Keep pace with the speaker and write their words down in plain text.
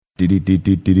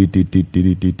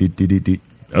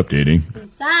Updating.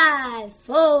 5,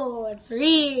 4,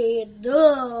 3, 2,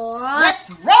 Let's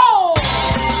roll!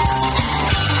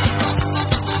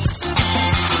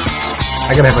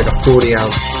 I gotta have like a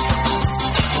 40-ounce.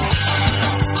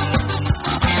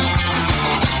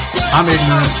 I'm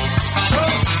ignorant.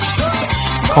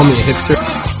 Call me a hipster.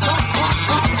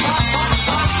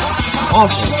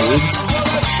 Awful, dude.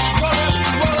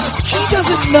 She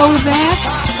doesn't know that.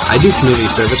 I do community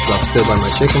service, but I'll still buy my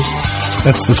chicken.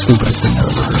 That's the stupidest thing I've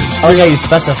ever heard. Oh yeah, you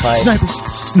specified.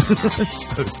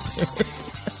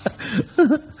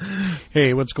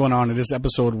 Hey, what's going on? It is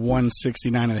episode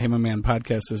 169 of the Him and Man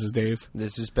podcast. This is Dave.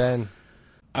 This is Ben.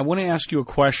 I want to ask you a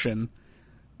question.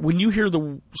 When you hear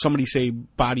somebody say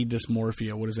body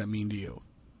dysmorphia, what does that mean to you?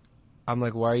 I'm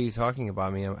like, why are you talking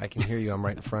about me? I can hear you. I'm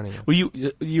right in front of you.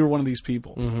 Well, you're one of these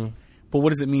people. Mm-hmm. But what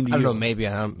does it mean to you? I don't know. Maybe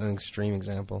I'm an extreme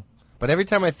example. But every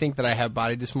time I think that I have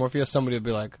body dysmorphia, somebody will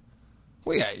be like,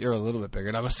 well, yeah, you're a little bit bigger.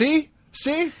 And I'm like, see?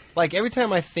 Like, every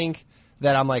time I think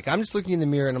that I'm like, I'm just looking in the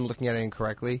mirror and I'm looking at it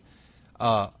incorrectly,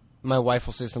 my wife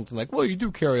will say something like, well, you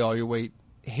do carry all your weight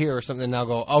here or something. And I'll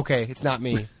go, okay, it's not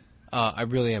me. I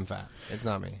really am fat. It's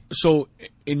not me. So,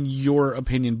 in your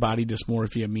opinion, body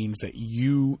dysmorphia means that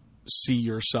you see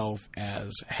yourself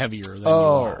as heavier than you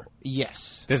are.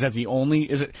 Yes. Is that the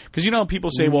only? Is it because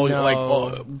people say, well, No. like,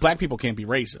 well, black people can't be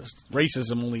racist.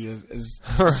 Racism only is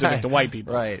specific to white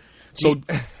people. Right. So,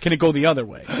 can it go the other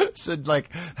way? So, like,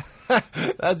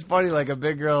 that's funny. Like a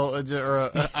big girl,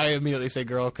 I immediately say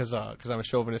girl because I'm a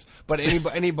chauvinist. But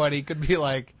anybody could be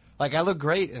like, I look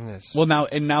great in this. Well,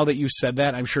 now that you said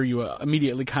that, I'm sure you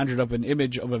immediately conjured up an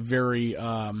image of a very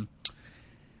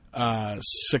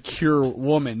secure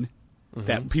woman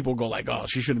that people go like, oh,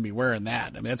 she shouldn't be wearing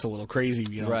that. I mean, that's a little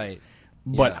crazy, Right.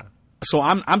 But Yeah. so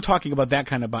I'm talking about that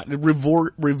kind of body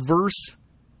reverse.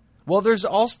 Well, there's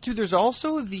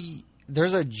also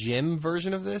there's a gym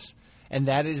version of this, and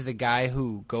that is the guy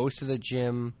who goes to the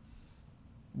gym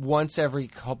once every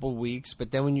couple weeks,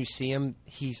 but then when you see him,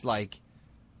 he's like,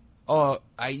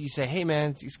 you say, hey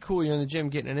man, it's cool, you're in the gym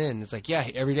getting it in. It's like, yeah,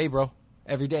 every day, bro,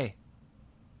 every day.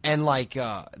 And like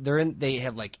they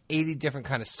have like 80 different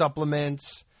kind of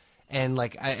supplements, and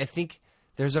like I think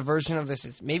there's a version of this.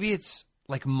 It's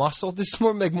like muscle. This is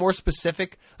more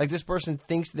specific. Like this person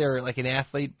thinks they're like an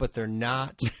athlete, but they're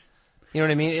not. You know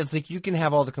what I mean? It's like you can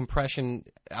have all the compression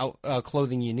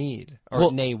clothing you need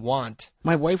or want.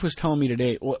 My wife was telling me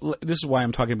today. Well, this is why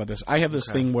I'm talking about this. I have this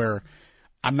thing where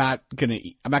I'm not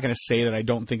gonna say that I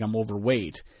don't think I'm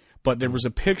overweight. But there was a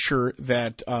picture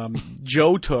that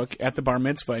Joe took at the bar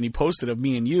mitzvah, and he posted of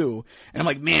me and you. And I'm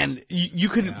like, man, you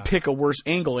couldn't pick a worse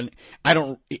angle. And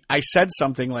I said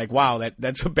something like, wow,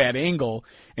 that's a bad angle.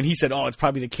 And he said, oh, it's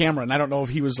probably the camera. And I don't know if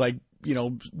he was like,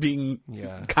 being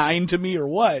kind to me or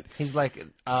what. He's like,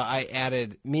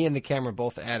 me and the camera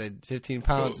both added 15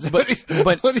 pounds. But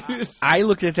I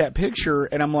looked at that picture,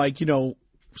 and I'm like,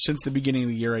 since the beginning of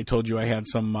the year, I told you I had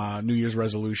some New Year's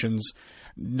resolutions,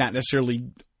 not necessarily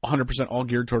 100% all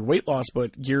geared toward weight loss,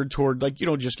 but geared toward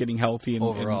just getting healthy and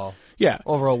overall,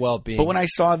 overall well-being. But when I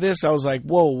saw this, I was like,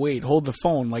 "Whoa, wait, hold the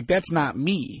phone! Like that's not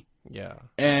me." Yeah,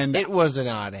 and it was an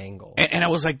odd angle. And I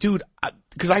was like, "Dude,"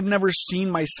 because I've never seen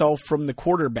myself from the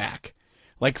quarterback,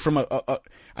 like from I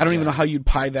don't even know how you'd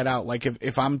pie that out. Like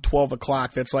if I'm 12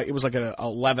 o'clock, that's like it was like an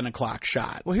 11 o'clock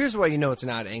shot. Well, here's why it's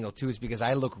an odd angle too, is because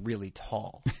I look really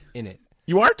tall in it.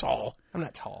 You are tall. I'm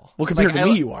not tall. Well, compared to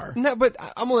me, you are. No, but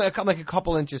I'm like a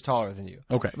couple inches taller than you.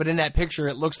 Okay. But in that picture,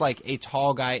 it looks like a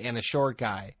tall guy and a short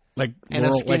guy. Like and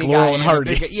Laurel, a skinny like Laurel guy and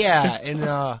Hardy.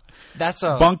 And that's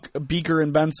a... Bunk, Beaker,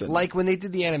 and Benson. Like when they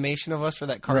did the animation of us for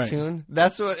that cartoon. Right.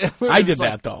 That's what... I did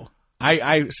that, though.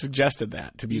 I suggested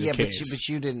that to be the case. Yeah, but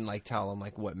you didn't tell them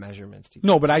what measurements to use.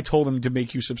 No, but I told him to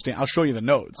make you substantial. I'll show you the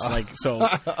notes. Okay.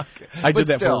 I did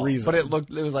that for a reason. But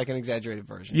it was like an exaggerated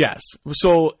version. Yes.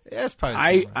 So that's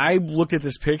probably I looked at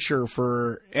this picture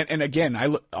and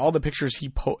again, all the pictures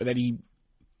that he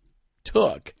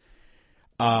took,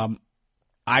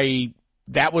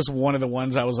 that was one of the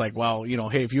ones I was like, well,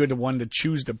 hey, if you had the one to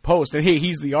choose to post, and hey,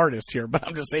 he's the artist here, but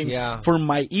I'm just saying for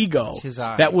my ego,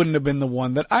 that wouldn't have been the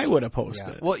one that I would have posted.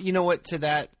 Yeah. Well, you know what, to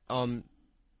that,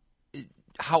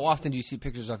 how often do you see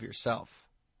pictures of yourself?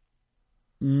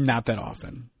 Not that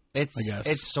often.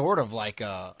 It's sort of like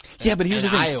but here's the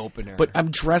thing. Eye opener. But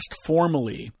I'm dressed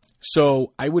formally,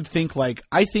 so I would think I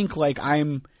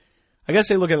guess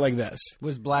I look at it like this.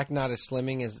 Was black not as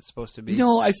slimming as it's supposed to be?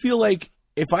 No, I feel like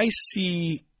if I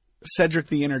see Cedric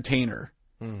the Entertainer,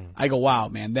 I go, wow,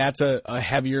 man, that's a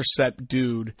heavier set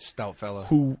dude. Stout fella.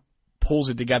 Who pulls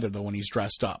it together, though, when he's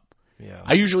dressed up. Yeah.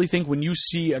 I usually think when you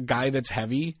see a guy that's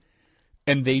heavy,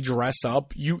 and they dress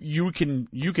up, you can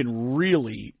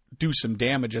really do some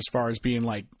damage as far as being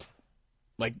like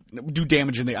do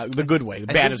damage in the good way. The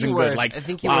bad isn't good. Like,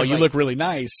 wow, you look really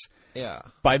nice. Yeah.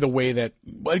 By the way that,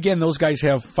 again, those guys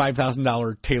have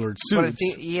 $5,000 tailored suits.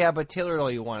 But tailored all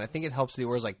you want. I think it helps that he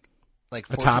wears like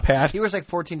a top hat. He wears like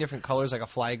 14 different colors, like a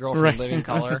Fly Girl from Living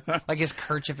Color. Like his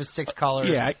kerchief is 6 colors.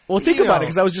 Yeah. Well, think about it,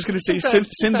 because I was just going to say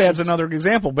Sinbad's another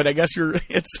example, but I guess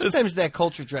sometimes that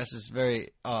culture dress is very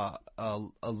loud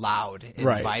and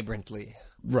vibrantly.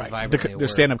 Right. The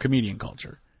stand-up comedian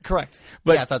culture. Correct.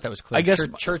 But I thought that was clear. I guess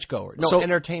churchgoer. No,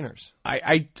 entertainers.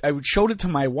 I showed it to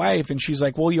my wife, and she's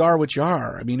like, well, you are what you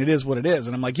are. I mean, it is what it is.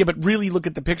 And I'm like, yeah, but really look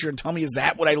at the picture and tell me, is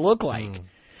that what I look like?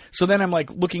 So then I'm like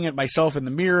looking at myself in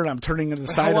the mirror, and I'm turning to the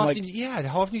side.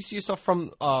 How often do you see yourself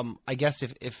from, I guess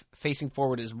if facing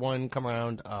forward is 1, come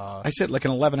around. I said like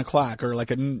an 11 o'clock or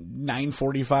like a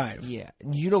 9:45. Yeah.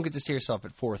 You don't get to see yourself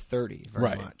at 4:30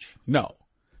 very much. No.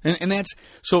 And that's,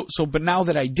 so, but now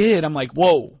that I did, I'm like,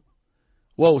 whoa,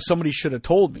 somebody should have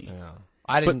told me. Yeah.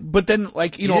 I didn't. But then,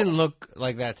 like, you know, didn't look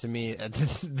like that to me at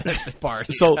the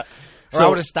party. So I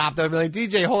would have stopped. I'd be like,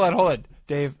 DJ, hold on,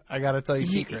 Dave, I got to tell you a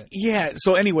secret. Yeah.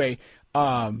 So anyway,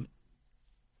 don't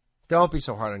be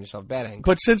so hard on yourself. Bad angle.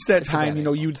 But since that time, you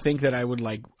know, you'd think that I would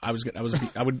I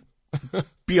would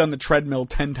be on the treadmill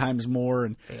 10 times more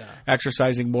and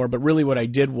exercising more. But really, what I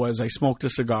did was I smoked a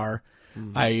cigar,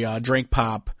 I drank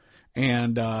pop.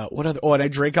 And what other? Oh, and I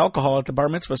drank alcohol at the bar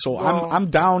mitzvah. So I'm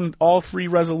down all 3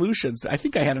 resolutions. I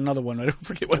think I had another one. I don't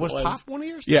forget what it was. Was pop one of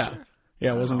yours? Yeah,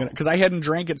 I wasn't gonna, because I hadn't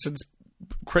drank it since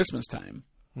Christmas time,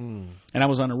 and I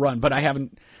was on a run. But I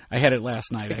haven't. I had it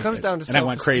last night. It comes down to and I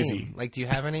went crazy. Like, do you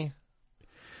have any?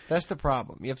 That's the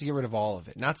problem. You have to get rid of all of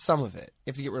it, not some of it.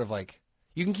 You have to get rid of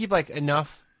you can keep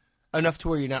enough to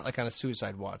where you're not like on a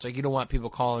suicide watch. Like, you don't want people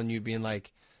calling you being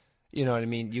like, you know what I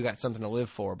mean? You got something to live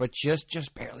for, but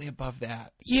just barely above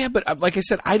that. Yeah, but like I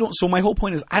said, I don't. So my whole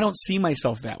point is, I don't see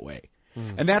myself that way,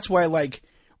 and that's why, like,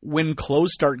 when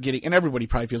clothes start getting, and everybody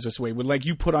probably feels this way, when like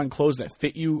you put on clothes that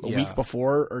fit you a week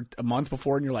before or a month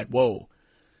before, and you're like, whoa,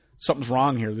 something's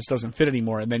wrong here. This doesn't fit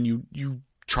anymore, and then you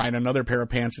try on another pair of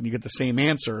pants and you get the same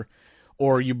answer,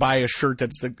 or you buy a shirt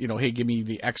that's the, you know, hey, give me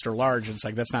the extra large, and it's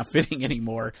like that's not fitting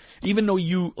anymore. Even though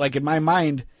you, like, in my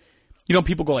mind. You know,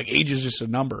 people go like, age is just a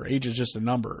number. Age is just a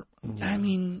number. I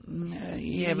mean,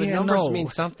 but numbers mean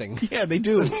something. Yeah, they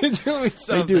do. They do mean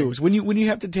something. They do. When you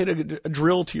have to take a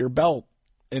drill to your belt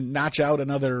and notch out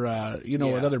another,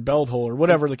 another belt hole or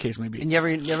whatever the case may be. And you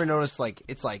ever notice, like,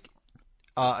 it's like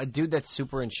a dude that's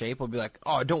super in shape will be like,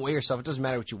 oh, don't weigh yourself. It doesn't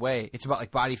matter what you weigh. It's about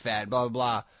like body fat, blah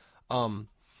blah blah.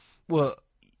 Well,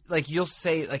 like, you'll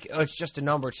say like, oh, it's just a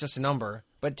number. It's just a number.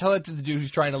 But tell it to the dude who's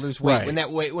trying to lose weight. Right. When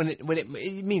that weight, when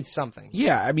it means something.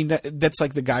 Yeah, I mean that's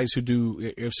like the guys who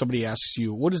do. If somebody asks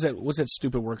you, what's that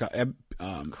stupid workout?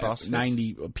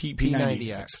 CrossFit?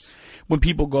 P90X. When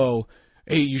people go,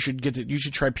 hey, you should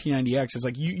try P90X. It's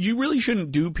like you really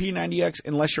shouldn't do P90X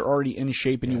unless you're already in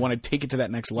shape and you want to take it to that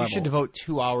next level. You should devote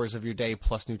 2 hours of your day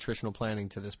plus nutritional planning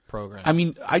to this program. I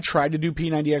mean, I tried to do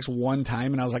P90X one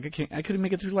time and I was like, I couldn't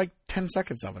make it through like 10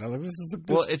 seconds of it. I was like,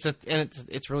 well,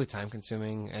 it's really time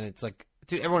consuming, and it's like,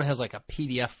 dude, everyone has like a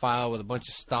PDF file with a bunch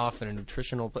of stuff and a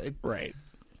nutritional. Right.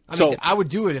 I mean, I would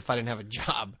do it if I didn't have a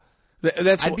job.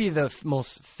 I'd be the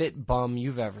most fit bum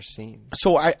you've ever seen.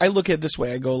 So I look at it this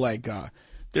way. I go like, I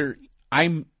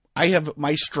have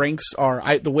my strengths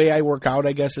are the way I work out,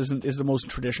 I guess, is the most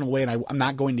traditional way, and I'm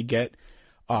not going to get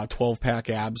 12-pack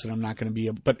abs, and I'm not going to be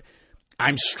but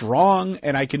I'm strong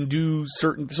and I can do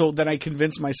certain. So then I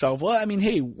convince myself, well, I mean,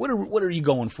 hey, what are you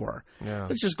going for? Yeah.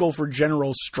 Let's just go for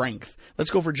general strength. Let's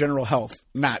go for general health.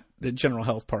 Not the general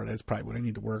health part. That's probably what I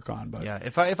need to work on. But yeah,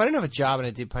 if I didn't have a job and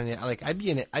I did like, I'd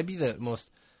be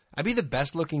the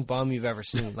best looking bum you've ever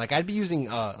seen. Like, I'd be using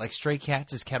like Stray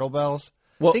Cats as kettlebells.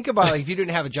 Well, think about, like, if you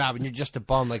didn't have a job and you're just a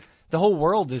bum, like, the whole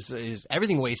world is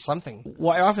everything weighs something.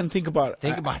 Well, I often think about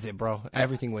it, bro.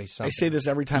 Everything weighs something. I say this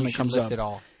every time it comes up. It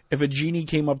all. If a genie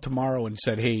came up tomorrow and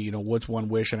said, hey, you know, what's one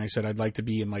wish? And I said, I'd like to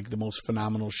be in like the most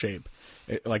phenomenal shape,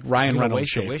 like Ryan Reynolds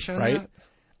shape, right? That?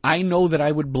 I know that I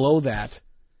would blow that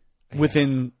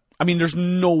within, I mean, there's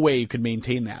no way you could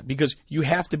maintain that, because you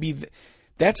have to be,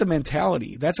 that's a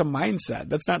mentality. That's a mindset.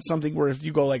 That's not something where if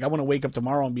you go like, I want to wake up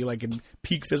tomorrow and be like in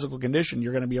peak physical condition,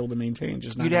 you're going to be able to maintain.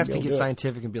 Just not. You'd have to get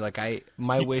scientific and be like,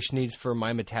 my wish needs for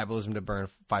my metabolism to burn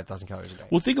 5,000 calories a day.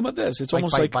 Well, think about this. It's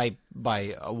almost like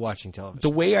by watching television. The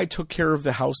way I took care of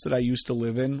the house that I used to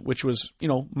live in, which was, you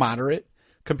know, moderate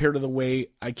compared to the way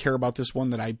I care about this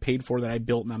one that I paid for, that I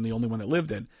built, and I'm the only one that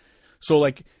lived in. So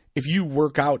like, if you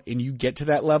work out and you get to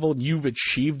that level and you've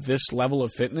achieved this level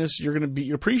of fitness, you're going to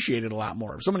be appreciated a lot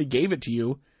more. If somebody gave it to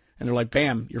you and they're like,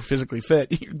 bam, you're physically fit,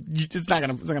 it's not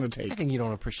going to take. I think you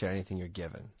don't appreciate anything you're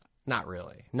given. Not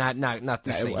really. Not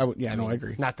the same. I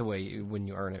agree. Not the way when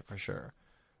you earn it, for sure.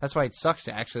 That's why it sucks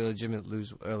to actually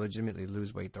legitimately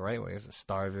lose weight the right way. You have to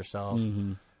starve yourself.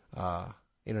 Mm-hmm.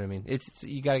 You know what I mean? It's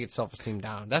you got to get self-esteem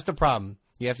down. That's the problem.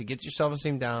 You have to get your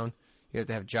self-esteem down. You have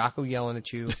to have Jocko yelling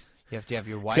at you. You have to have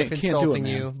your wife insulting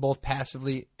you, both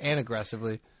passively and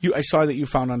aggressively. I saw that you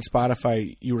found on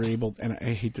Spotify you were able, and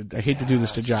I hate to do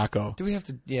this to Jocko. Do we have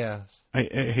to? Yeah. I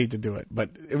hate to do it, but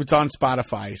it's on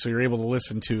Spotify, so you're able to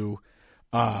listen to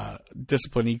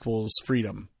Discipline Equals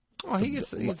Freedom. Oh, he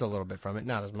gets a little bit from it,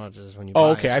 not as much as when you.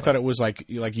 Oh, buy okay. it, I thought it was like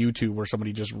YouTube where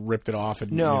somebody just ripped it off.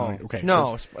 And, no, okay.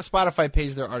 No, Spotify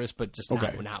pays their artists, but just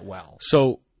not well.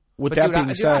 So. With that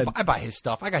being said, I buy his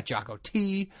stuff. I got Jocko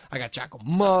tea. I got Jocko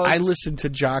mugs. I listen to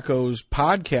Jocko's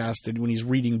podcast, and when he's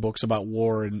reading books about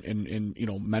war and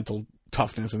mental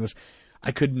toughness and this,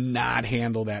 I could not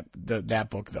handle that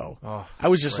book though. Oh, I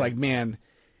was just like, man,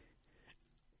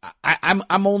 I'm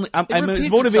as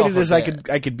motivated as I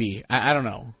could be. I don't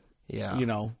know. Yeah,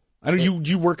 I don't.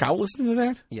 You work out listening to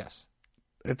that? Yes,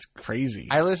 that's crazy.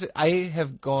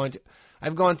 I've gone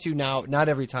to now, not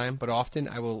every time, but often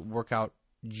I will work out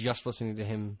just listening to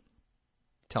him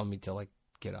tell me to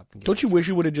get up. And Don't you wish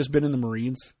you would have just been in the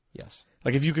Marines? Yes.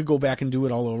 Like if you could go back and do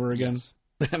it all over again.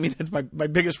 Yes. I mean, that's my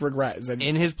biggest regret is that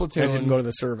in his platoon I didn't go to the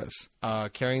service.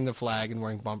 Carrying the flag and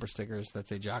wearing bumper stickers that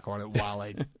say Jocko on it while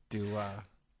I do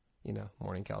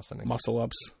morning calisthenics. Muscle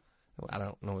ups. I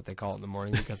don't know what they call it in the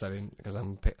morning because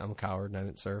I'm a coward and I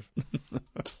didn't serve.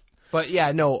 But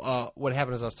yeah, no. What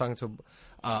happened is I was talking to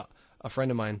a friend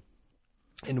of mine,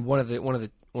 and one of the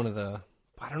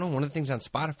things on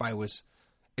Spotify was,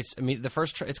 the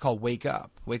first it's called Wake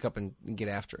Up and Get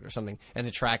After It or something, and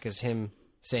the track is him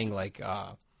saying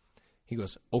he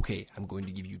goes, okay, I'm going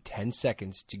to give you 10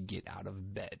 seconds to get out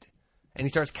of bed, and he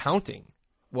starts counting.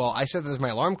 Well, I set this as my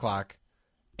alarm clock,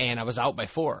 and I was out by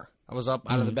 4. I was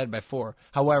up out of the bed by 4.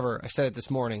 However, I set it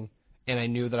this morning, and I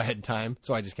knew that I had time,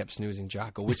 so I just kept snoozing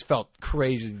Jocko, which felt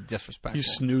crazy disrespectful. You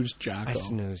snoozed Jocko. I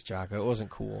snoozed Jocko. It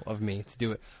wasn't cool of me to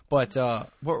do it. But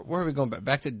where are we going back?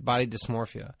 Back to body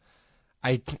dysmorphia.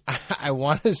 I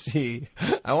want to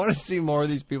see more of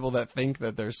these people that think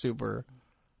that they're super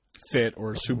fit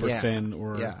or super thin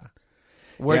or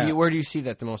Where do you see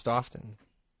that the most often?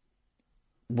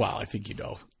 Well, I think you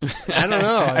know. I don't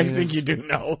know. I think you do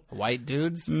know. White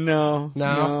dudes? No.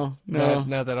 Not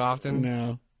that often.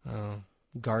 No.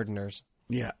 Gardeners.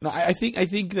 Yeah. No, I think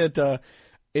that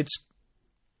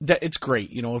it's great,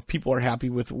 if people are happy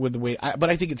with the way, but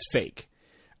I think it's fake.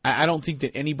 I don't think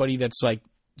that anybody that's like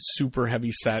super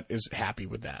heavy set is happy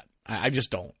with that. I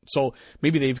just don't. So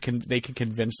maybe they can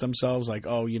convince themselves like,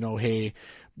 oh, hey,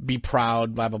 be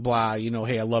proud, blah blah blah.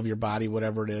 Hey, I love your body,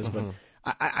 whatever it is. Mm-hmm. But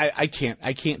I can't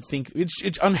think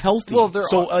it's unhealthy. Well,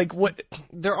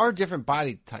 there are different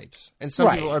body types, and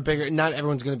some people are bigger. Not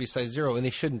everyone's going to be size 0, and they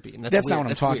shouldn't be. And that's not what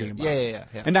I'm talking about. Yeah.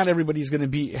 And not everybody's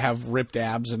going to have ripped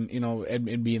abs and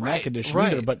and be in that condition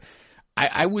either. But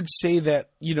I would say that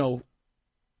you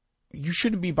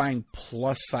shouldn't be buying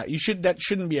plus size. That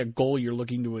shouldn't be a goal you're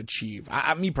looking to achieve.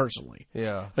 Me personally,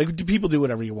 like people do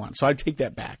whatever you want, so I take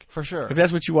that back for sure. If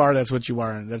that's what you are, that's what you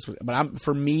are, and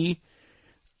for me.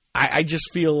 I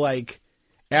just feel like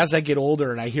as I get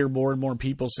older and I hear more and more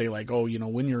people say like, oh,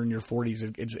 when you're in your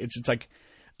 40s, it's like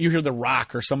you hear The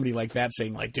Rock or somebody like that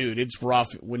saying like, dude, it's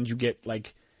rough when you get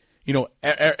like,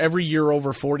 every year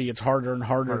over 40, it's harder and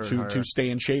harder to stay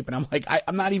in shape. And I'm like,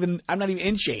 I'm not even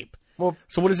in shape. Well,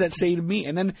 so what does that say to me?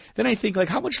 And then I think like,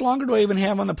 how much longer do I even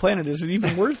have on the planet? Is it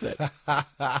even worth it?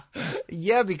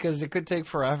 Yeah, because it could take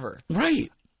forever.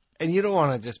 Right. And you don't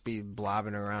want to just be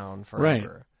blobbing around forever.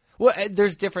 Right. Well,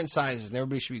 there's different sizes, and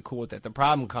everybody should be cool with that. The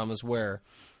problem comes where,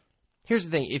 here's the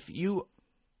thing: if you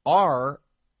are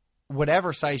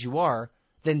whatever size you are,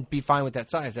 then be fine with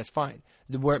that size. That's fine.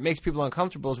 Where it makes people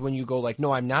uncomfortable is when you go like,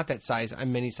 no, I'm not that size.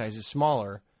 I'm many sizes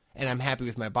smaller, and I'm happy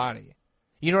with my body.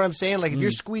 You know what I'm saying? Like if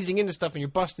you're squeezing into stuff and you're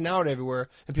busting out everywhere,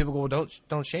 and people go, well,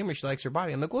 don't shame her. She likes her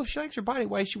body. I'm like, well, if she likes her body,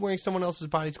 why is she wearing someone else's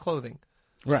body's clothing?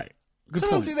 Right. Good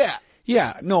point. Don't do that.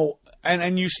 Yeah, no,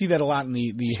 and you see that a lot in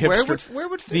the hipster, where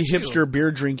would fit the hipster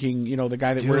beer drinking. The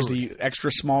guy that wears the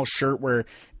extra small shirt where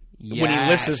when he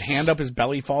lifts his hand up, his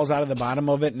belly falls out of the bottom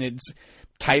of it, and it's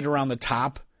tight around the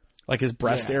top, like his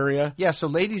breast area. Yeah, so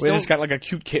ladies it's got like a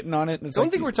cute kitten on it. And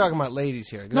don't think we're talking about ladies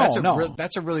here. No.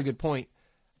 That's a really good point.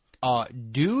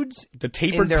 Dudes, the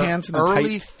tapered in their pants, and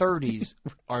early 30s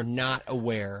are not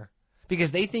aware because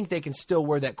they think they can still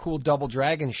wear that cool double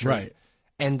dragon shirt. Right.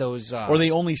 and those or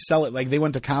they only sell it like they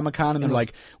went to Comic-Con and they're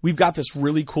like, we've got this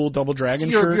really cool Double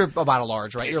Dragon shirt. You're about a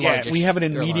large, right? You're large. We have it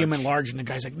in medium and large, and the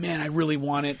guy's like, man, I really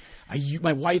want it.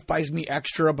 My wife buys me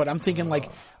extra, but I'm thinking like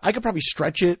I could probably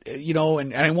stretch it,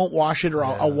 and I won't wash it, or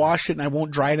I'll wash it and I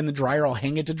won't dry it in the dryer. I'll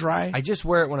hang it to dry. I just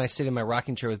wear it when I sit in my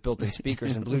rocking chair with built-in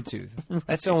speakers and Bluetooth.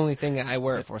 That's the only thing I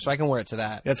wear it for, so I can wear it to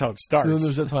that. That's how it starts. And then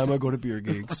there's the time I go to beer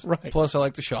gigs. Right. Plus, I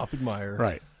like to shop at Meijer.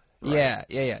 Right.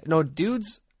 Yeah. No,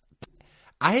 dudes,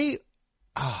 we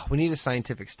need a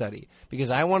scientific study because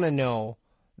I want to know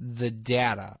the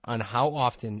data on how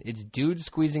often it's dudes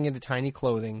squeezing into tiny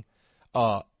clothing.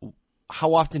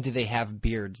 How often do they have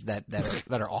beards that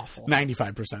are awful?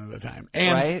 95% of the time,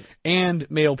 right? And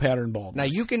male pattern baldness. Now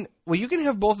you can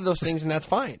have both of those things, and that's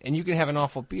fine. And you can have an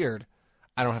awful beard.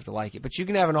 I don't have to like it, but you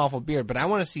can have an awful beard. But I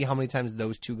want to see how many times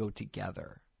those two go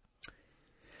together.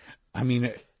 I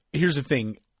mean, here's the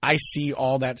thing. I see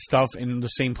all that stuff in the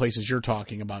same places you're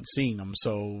talking about seeing them.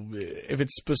 So if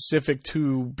it's specific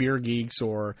to beer geeks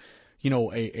or,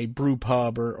 a brew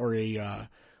pub or a,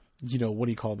 what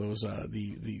do you call those?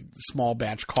 The small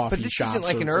batch coffee shops. But this isn't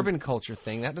like an urban culture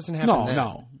thing. That doesn't happen.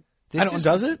 No.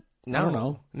 Does it? No, I don't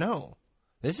know. No.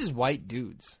 This is white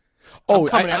dudes. Oh,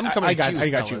 I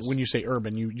got you. When you say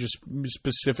urban, you just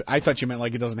specific. I thought you meant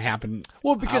like it doesn't happen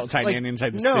outside and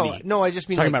inside the city. No, I just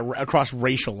mean talking about across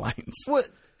racial lines. What?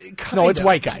 No, it's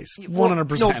white guys.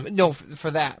 100%. No,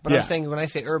 for that. But I'm saying when I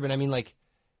say urban, I mean like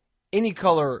any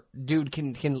color dude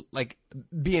can like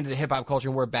be into the hip hop culture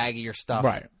and wear baggier stuff.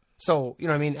 Right. So you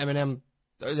know what I mean?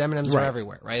 M&Ms are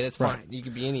everywhere, right? That's fine. Right. You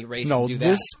could be any race and do that.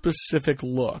 No, this specific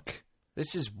look.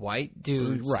 This is white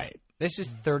dudes. Right. This is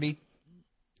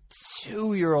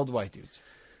 32-year-old white dudes.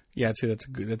 Yeah, see, that's a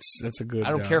good. I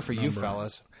don't care for number. you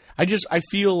fellas. I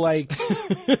feel like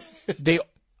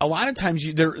a lot of times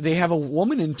they have a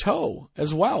woman in tow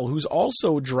as well who's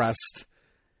also dressed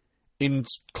in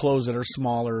clothes that are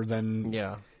smaller than.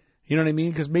 Yeah. You know what I mean?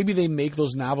 Because maybe they make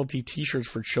those novelty T-shirts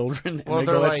for children, and well, they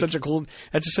go, "That's such a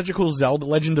cool Zelda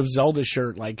Legend of Zelda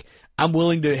shirt." Like, I'm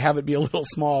willing to have it be a little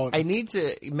small. I need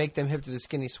to make them hip to the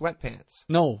skinny sweatpants.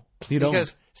 No, you don't.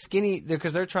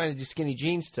 Because they're trying to do skinny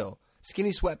jeans still.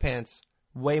 Skinny sweatpants,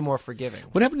 way more forgiving.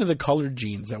 What happened to the colored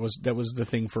jeans? That was the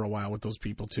thing for a while with those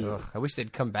people too. Ugh, I wish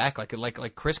they'd come back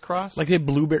like crisscross. Like they had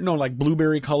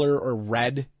blueberry color or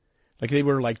red. Like they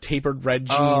were like tapered red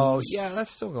jeans. Oh, yeah,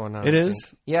 that's still going on. It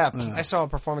is? Yeah, I saw a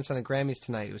performance on the Grammys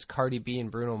tonight. It was Cardi B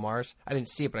and Bruno Mars. I didn't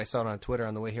see it, but I saw it on Twitter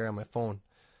on the way here on my phone.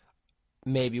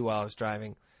 Maybe while I was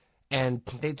driving. And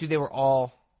they were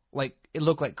all like, it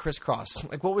looked like crisscross.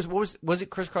 Like was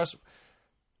it crisscross?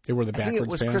 They were the backwards I think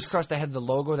it was bands. crisscross that had the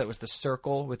logo that was the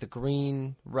circle with the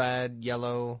green, red,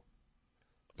 yellow.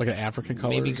 Like an African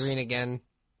colors? Maybe green again.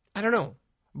 I don't know.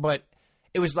 But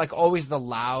it was like always the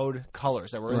loud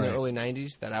colors that were in the early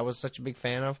 90s that I was such a big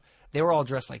fan of. They were all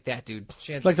dressed like that, dude.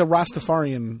 Like the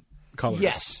Rastafarian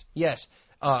colors. Yes.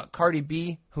 Cardi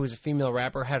B, who is a female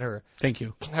rapper, had her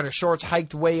shorts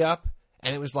hiked way up,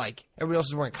 and it was like everybody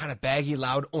else was wearing kind of baggy,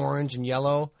 loud orange and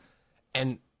yellow.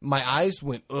 And my eyes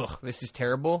went, ugh, this is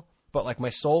terrible. But like my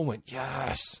soul went,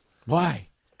 yes. Why?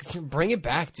 Bring it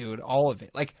back, dude. All of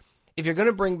it. Like if you're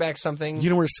gonna bring back something, you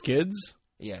know where Skids?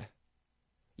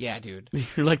 Yeah, dude.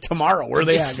 You're like, tomorrow, where are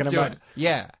they at? Gonna buy?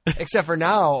 Yeah. Except for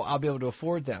now, I'll be able to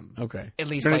afford them. Okay. At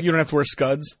least you don't have to wear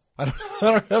Scuds? I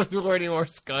don't have to wear any more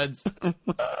Scuds.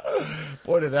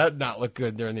 Boy, did that not look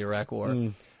good during the Iraq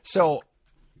War. So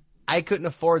I couldn't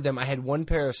afford them. I had one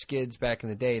pair of Skids back in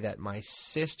the day that my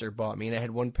sister bought me, and I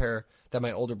had one pair that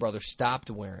my older brother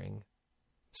stopped wearing,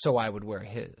 so I would wear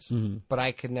his. Mm-hmm. But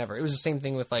I could never. It was the same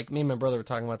thing with, like, me and my brother were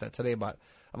talking about that today about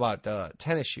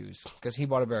tennis shoes, because he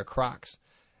bought a pair of Crocs.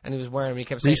 And he was wearing them, and he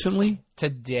kept saying... Recently?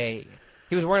 Today.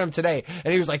 He was wearing them today.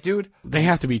 And he was like, dude... They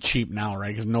have to be cheap now, right?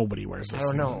 Because nobody wears this. I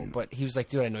don't know. But he was like,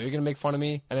 dude, I know you're going to make fun of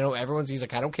me. And I know everyone's... He's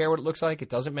like, I don't care what it looks like.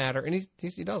 It doesn't matter. And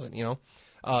he doesn't, you know?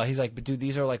 He's like, but dude,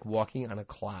 these are like walking on a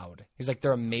cloud. He's like,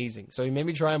 they're amazing. So he made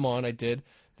me try them on. I did.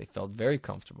 They felt very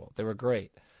comfortable. They were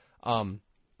great. But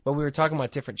we were talking about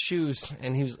different shoes,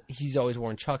 and he's always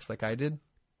worn Chucks like I did.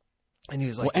 And he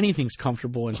was like, well, anything's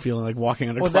comfortable and feeling like walking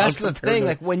on a cloud. Well, that's the thing.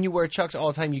 Like, when you wear Chucks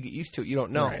all the time, you get used to it. You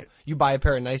don't know. Right. You buy a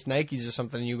pair of nice Nikes or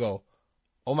something, and you go,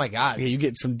 oh, my God. Yeah, you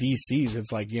get some DCs.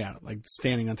 It's like, like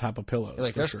standing on top of pillows. You're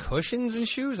like, there's cushions in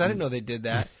shoes? I didn't know they did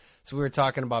that. So we were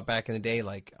talking about back in the day,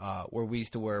 like, where we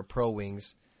used to wear Pro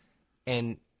Wings.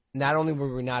 And not only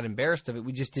were we not embarrassed of it,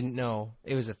 we just didn't know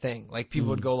it was a thing. Like, people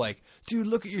would go like, dude,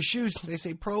 look at your shoes. They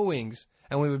say Pro Wings.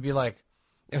 And we would be like,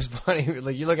 it was funny.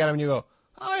 Like, you look at them and you go,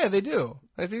 oh, yeah, they do.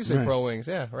 They do say Pro Wings.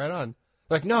 Yeah, right on.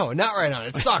 Like, no, not right on.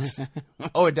 It sucks.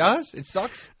 Oh, it does? It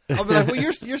sucks? I'll be like, well,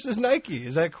 yours is Nike.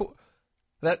 Is that cool?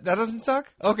 That doesn't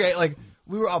suck? Okay, like,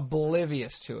 we were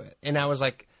oblivious to it. And I was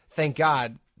like, thank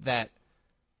God that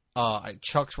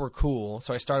Chucks were cool.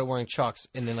 So I started wearing Chucks.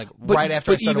 And then, like, right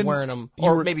after I started wearing them,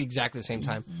 or maybe exactly the same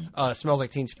time, Smells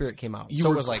Like Teen Spirit came out. You so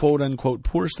were it was like, quote-unquote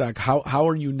poor stock. How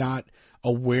are you not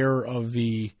aware of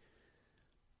the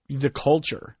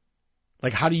culture?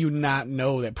 Like, how do you not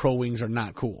know that Pro Wings are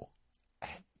not cool?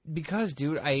 because,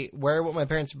 dude, I wear what my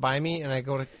parents buy me, and I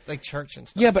go to like church and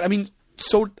stuff. Yeah, but I mean,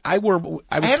 so I was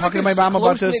had, talking like, to my mom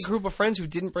about this. Group of friends who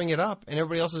didn't bring it up, and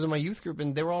everybody else is in my youth group,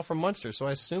 and they were all from Munster, so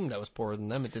I assumed I was poorer than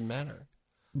them. It didn't matter.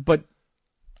 But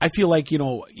I feel like, you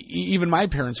know, even my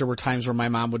parents, there were times where my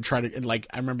mom would try to, like,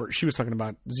 I remember she was talking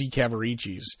about Z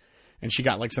Cavaricis, and she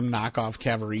got like some knockoff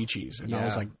Cavaricis, and I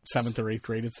was like 7th or 8th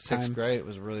grade at the time. 6th grade, it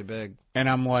was really big. And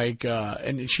I'm like,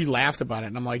 and she laughed about it,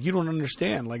 and I'm like, you don't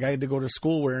understand. Like, I had to go to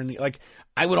school wearing the, like,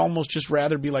 I would almost just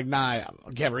rather be like, nah,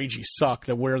 Cavaricis suck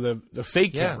than wear the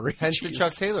fake Cavaricis. Hence the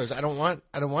Chuck Taylors. I don't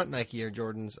want Nike Air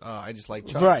Jordans. I just like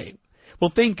Chucks. Right. Well,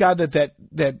 thank God that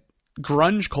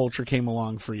grunge culture came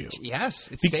along for you. Yes,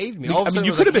 it saved me. I mean,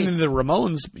 you could have been into the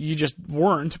Ramones, you just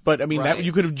weren't. But I mean, Right. that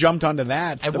you could have jumped onto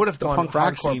that. I would have gone punk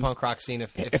rock hardcore scene, punk rock scene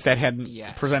if that hadn't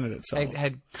presented itself.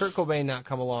 Had Kurt Cobain not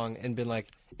come along and been like,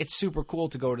 it's super cool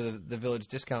to go to the Village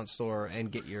discount store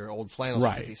and get your old flannels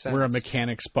for 50 cents. Wear a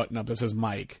mechanic's button up that says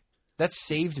Mike That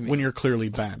saved me. when you're clearly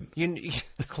Ben.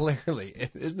 Clearly.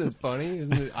 Isn't it funny?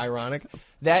 Isn't it ironic?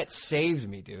 That saved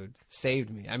me, dude. Saved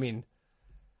me. I mean,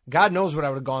 God knows what I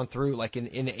would have gone through, like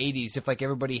in the 80s, if like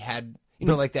everybody had, you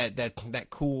know, like that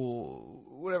cool,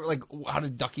 whatever, like how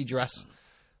did Ducky dress?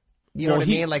 You know what I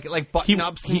mean? Like button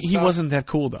ups. He wasn't that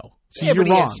cool though. So Yeah, you're but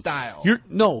he wrong. had style. You're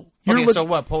Okay, so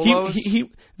what, polos? He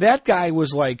that guy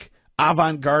was like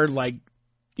avant-garde, like,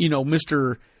 you know,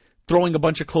 Mr. throwing a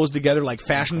bunch of clothes together, like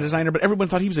fashion designer. But everyone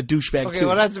thought he was a douchebag Okay, too.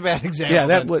 well that's a bad example. Yeah,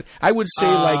 that then. would I would say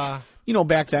like. You know,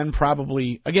 back then,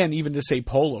 probably, again, even to say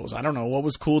polos. I don't know. What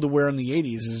was cool to wear in the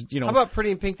 80s is, you know. How about Pretty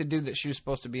in Pink, the dude that she was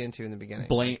supposed to be into in the beginning?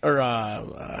 Blaine, or,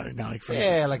 now I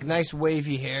forget. Yeah, like nice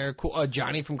wavy hair. Cool.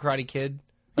 Johnny from Karate Kid.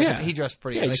 Like, Yeah. He dressed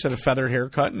pretty. Yeah, like, you said a feathered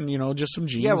haircut and, you know, just some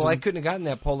jeans. yeah, well, I and couldn't have gotten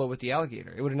that polo with the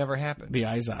alligator. It would have never happened. the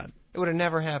Izod. It would have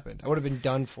never happened. I would have been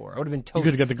done for. I would have been toast.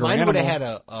 You could have got the Mine would have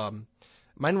Garanimal. had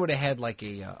mine would have had like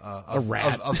a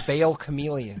rat. a veil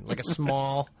chameleon, like a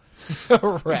small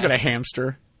rat. He's got a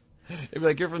hamster. It'd be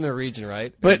like, you're from the region,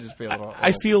 right? But It'd just be a little,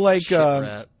 I feel like shit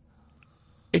rat.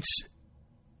 it's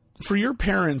for your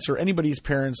parents or anybody's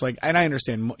parents, like, and I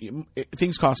understand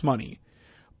things cost money,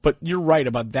 but you're right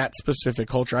about that specific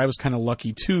culture. I was kind of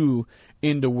lucky too,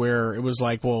 into where it was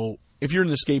like, well, if you're in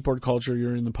the skateboard culture,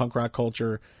 you're in the punk rock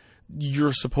culture,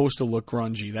 you're supposed to look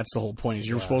grungy. That's the whole point. Is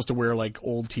you're supposed to wear like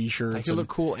old T-shirts. I could look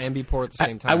cool and be poor at the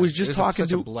same time. I was just It talking such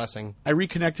to a blessing. I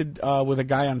reconnected with a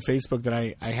guy on Facebook that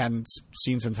I hadn't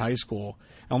seen since high school.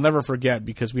 I'll never forget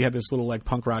because we had this little like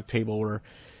punk rock table where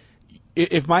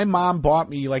if my mom bought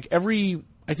me like every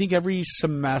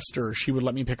semester she would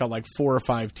let me pick out like 4 or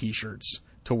 5 T-shirts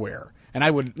to wear, and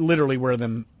I would literally wear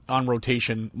them on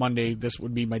rotation. Monday this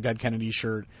would be my Dead Kennedy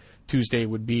shirt. Tuesday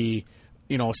would be,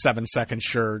 you know, a 7 Second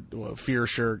shirt, Fear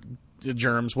shirt,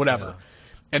 Germs, whatever. Yeah.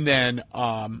 And then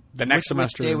the next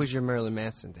semester, Which day was your Marilyn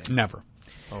Manson day? never.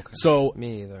 Okay. So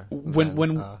me either.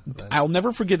 When I'll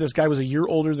never forget, this guy was a year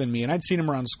older than me, and I'd seen him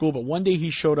around school. But one day he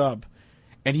showed up,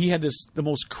 and he had the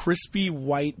most crispy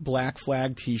white Black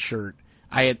Flag T-shirt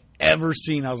I had ever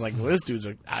seen. I was like, well, this dude's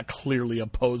clearly a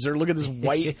poser. Look at this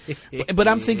white. But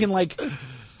I'm thinking like,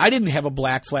 I didn't have a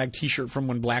Black Flag T-shirt from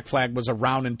when Black Flag was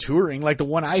around and touring. Like the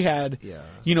one I had,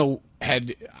 you know,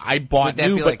 I bought Would that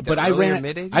new, be like but the I earlier ran.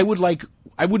 mid-80s?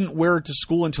 I wouldn't wear it to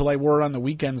school until I wore it on the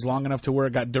weekends long enough to where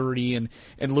it got dirty and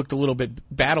looked a little bit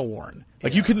battle worn.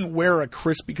 Like you couldn't wear a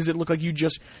crisp because it looked like you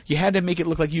had to make it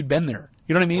look like you'd been there.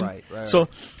 You know what I mean? Right. So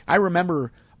I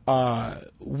remember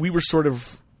we were sort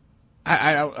of.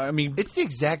 I mean, it's the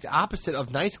exact opposite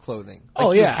of nice clothing. Like,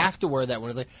 Oh, you yeah. have to wear that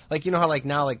one. It's like you know how like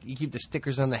now like you keep the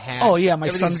stickers on the hat. oh yeah, my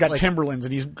Everything's son's got like, Timberlands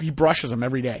and he brushes them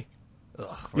every day.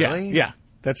 Ugh, really? Yeah,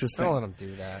 that's his thing. Don't let him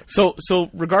do that. So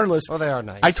regardless, Oh, they are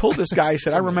nice. I told this guy, I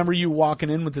said, I remember you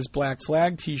walking in with this Black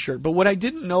Flag T-shirt, but what I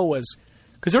didn't know was,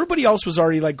 because everybody else was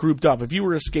already like grouped up. If you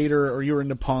were a skater or you were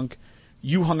into punk,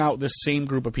 you hung out with this same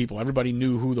group of people. Everybody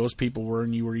knew who those people were,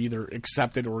 and you were either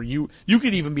accepted or you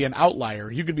could even be an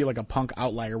outlier. You could be like a punk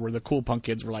outlier where the cool punk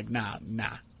kids were like, nah,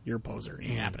 you're a poser. It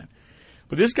ain't happening.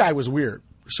 But this guy was weird.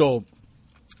 So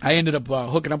I ended up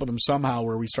hooking up with him somehow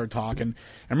where we started talking.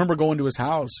 I remember going to his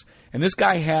house, and this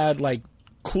guy had like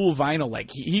cool vinyl. Like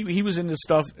he was into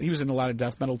stuff. He was into a lot of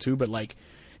death metal too, but like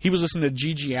he was listening to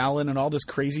G.G. Allen and all this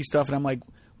crazy stuff. And I'm like,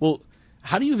 well,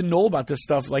 how do you even know about this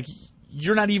stuff? Like,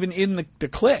 you're not even in the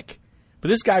clique. But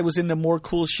this guy was into more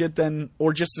cool shit than,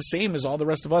 or just the same as all the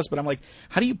rest of us. But I'm like,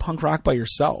 how do you punk rock by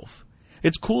yourself?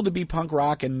 It's cool to be punk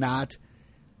rock and not,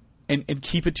 and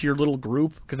keep it to your little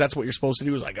group, because that's what you're supposed to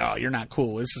do. Is like, oh, you're not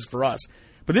cool. This is for us.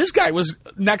 But this guy was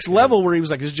next level, where he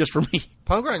was like, this is just for me.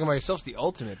 Punk rock by yourself's the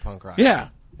ultimate punk rock. Yeah.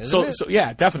 Isn't it? So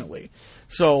yeah, definitely.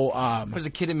 So there was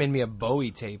a kid that made me a Bowie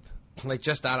tape, like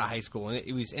just out of high school, and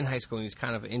he was in high school and he was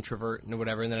kind of an introvert and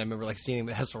whatever. And then I remember like seeing him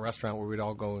at Hessel Restaurant where we'd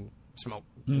all go and smoke,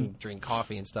 and drink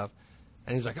coffee and stuff.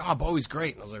 And he's like, "Oh, Bowie's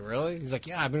great." And I was like, "Really?" He's like,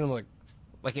 "Yeah, I've been like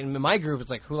in my group,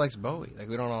 it's like, who likes Bowie? Like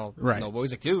we don't all know Bowie."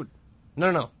 He's like, "Dude,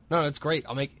 no, it's great.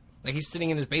 I'll make." Like he's sitting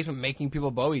in his basement making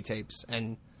people Bowie tapes,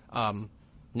 and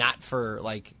not for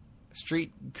like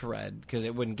street cred, because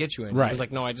it wouldn't get you in. Right. He was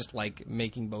like, "No, I just like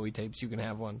making Bowie tapes. You can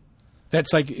have one."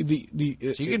 That's like so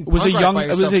it was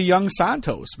a young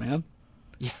Santos, man.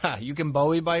 Yeah, you can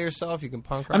Bowie by yourself. You can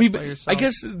punk rock by yourself. I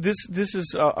guess this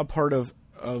is a part of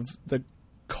the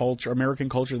culture, American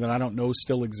culture, that I don't know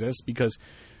still exists, because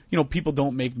people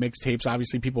don't make mixtapes.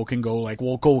 Obviously, people can go like,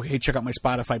 well, hey, check out my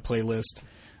Spotify playlist.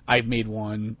 I've made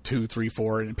 1, 2, 3,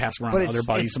 4, and pass them around to other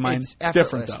buddies of mine. It's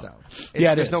different though.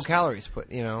 There's no calories put.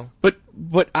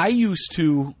 But I used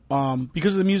to,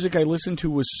 because the music I listened to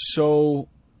was so.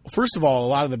 First of all, a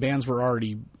lot of the bands were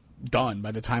already done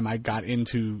by the time I got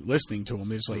into listening to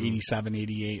them. It was like 87,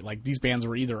 88. Like these bands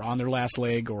were either on their last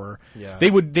leg, or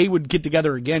they would get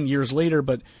together again years later.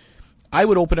 But I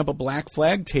would open up a Black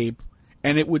Flag tape,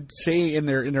 and it would say in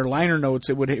their liner notes,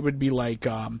 it would be like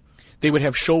they would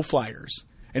have show flyers.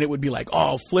 And it would be like,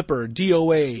 oh, Flipper,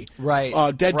 DOA,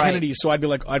 right, Dead Kennedys. So I'd be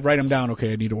like, I'd write them down.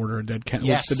 Okay, I need to order a Dead Kennedy.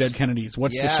 Yes. What's the Dead Kennedys?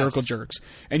 What's the Circle Jerks?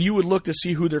 And you would look to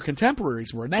see who their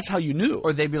contemporaries were, and that's how you knew.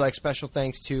 Or they'd be like special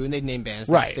thanks to, and they'd name bands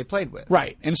they played with.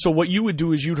 Right. And so what you would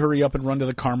do is you'd hurry up and run to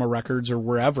the Karma Records or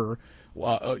wherever,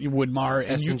 Woodmar,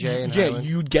 and S&J and Highland.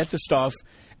 You'd get the stuff.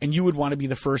 And you would want to be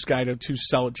the first guy to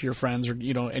sell it to your friends, or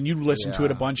and you'd listen to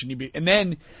it a bunch, and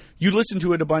then you'd listen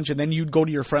to it a bunch, and then you'd go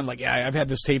to your friend like, yeah, I've had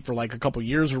this tape for like a couple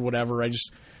years or whatever. I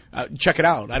just check it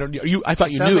out. I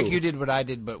thought you knew. Sounds like you did what I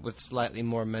did, but with slightly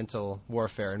more mental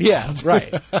warfare involved. Yeah,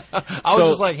 right. I was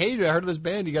just like, hey, I heard of this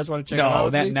band. You guys want to check it out? No,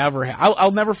 that never happened.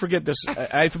 I'll never forget this.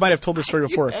 I might have told this story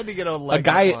before. You had to get on a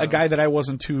guy that I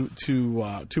wasn't too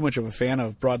much of a fan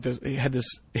of brought this. He had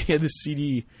this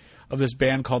CD of this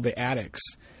band called The Addicts.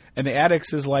 And the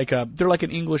Addicts is they're like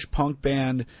an English punk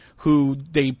band who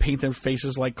they paint their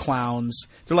faces like clowns.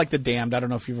 They're like The Damned. I don't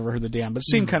know if you've ever heard The Damned, but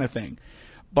same kind of thing.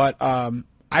 But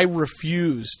I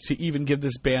refused to even give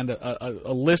this band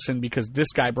a listen because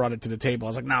this guy brought it to the table. I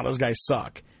was like, no, those guys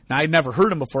suck. Now, I'd never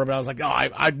heard them before, but I was like, oh,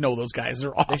 I know those guys.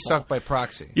 They're awful. They suck by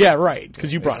proxy. Yeah, right,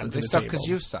 because you brought them to the table. They suck because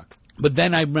you suck. But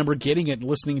then I remember getting it,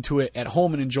 listening to it at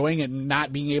home and enjoying it, and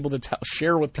not being able to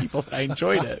share with people that I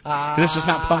enjoyed it. It's just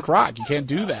not punk rock. You can't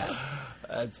do that.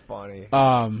 That's funny.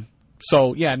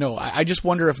 So, yeah, no, I just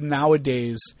wonder if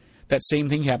nowadays that same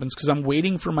thing happens, because I'm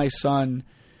waiting for my son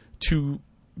to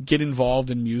get involved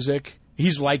in music.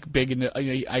 He's big into,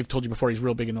 I've told you before, he's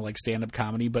real big into stand-up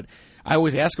comedy, but I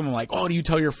always ask him, oh, do you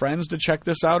tell your friends to check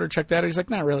this out or check that? He's like,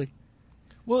 not really.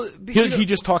 Well, he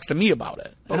just talks to me about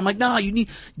it, and I'm like, no,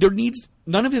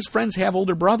 none of his friends have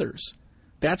older brothers.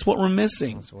 That's what we're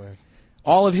missing. That's weird.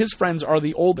 All of his friends are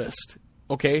the oldest.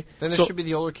 Okay, then there should be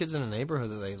the older kids in the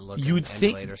neighborhood that they look. You'd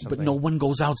think, or something. But no one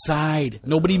goes outside.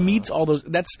 Nobody meets all those.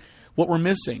 That's what we're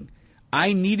missing.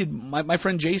 I needed my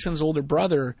friend Jason's older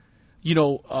brother.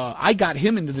 I got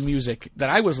him into the music that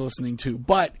I was listening to,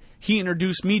 but he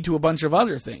introduced me to a bunch of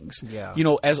other things. Yeah.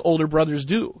 As older brothers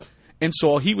do. And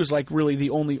so he was really the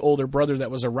only older brother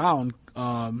that was around,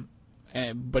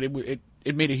 but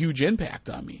it made a huge impact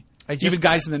on me. Even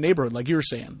guys in the neighborhood, like you were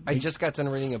saying. I just got done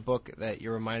reading a book that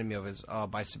you reminded me of, is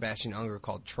by Sebastian Unger,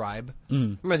 called Tribe.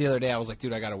 Remember the other day I was like,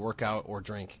 dude, I got to work out or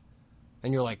drink.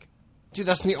 And you're like, dude,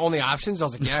 that's the only options? I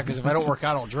was like, yeah, because if I don't work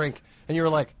out, I'll drink. And you were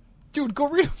like, dude, go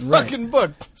read a fucking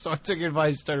book. So I took your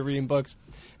advice, started reading books.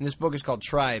 And this book is called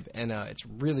Tribe, and it's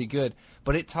really good.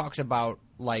 But it talks about,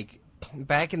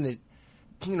 back in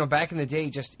the day,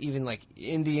 just even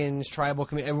Indians, tribal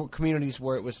communities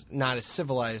where it was not as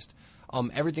civilized,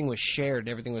 everything was shared,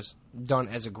 everything was done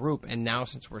as a group. And now,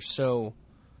 since we're so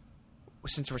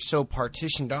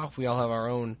partitioned off, we all have our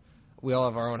own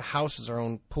houses, our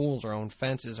own pools, our own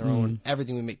fences, our own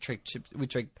everything. We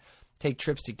take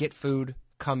trips to get food,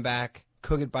 come back,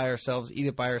 cook it by ourselves, eat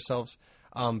it by ourselves.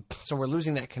 So we're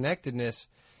losing that connectedness,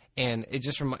 and it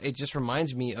just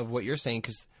reminds me of what you're saying,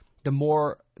 because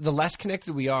the less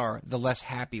connected we are, the less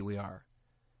happy we are.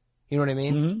 You know what I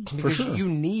mean? Mm-hmm, because for sure. You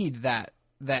need that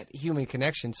human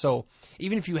connection. So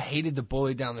even if you hated the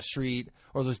bully down the street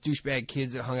or those douchebag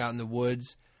kids that hung out in the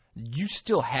woods, you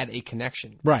still had a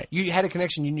connection. Right. You had a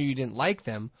connection. You knew you didn't like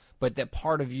them, but that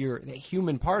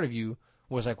human part of you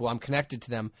was like, well, I'm connected to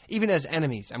them. Even as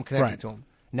enemies, I'm connected to them.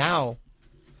 Now,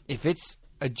 if it's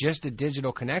just a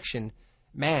digital connection,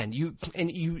 man,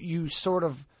 you sort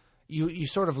of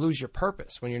lose your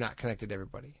purpose when you're not connected to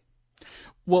everybody.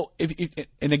 Well,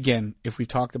 and again, if we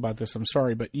talked about this, I'm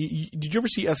sorry, but did you ever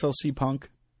see SLC Punk?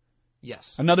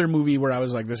 Yes. Another movie where I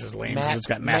was like, this is lame because it's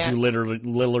got Matthew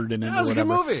Lillard in it. That was or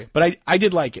whatever. a good movie. But I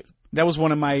did like it. That was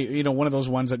one of my, one of those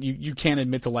ones that you can't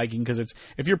admit to liking because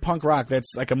if you're punk rock,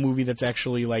 that's like a movie that's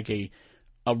actually like a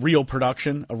real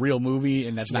production, a real movie,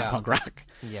 and that's not punk rock.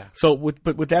 Yeah. So,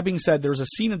 with that being said, there's a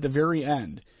scene at the very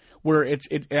end where it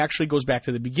actually goes back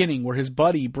to the beginning where his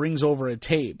buddy brings over a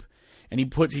tape. And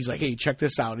he's like, hey, check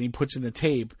this out. And he puts in the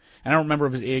tape. And I don't remember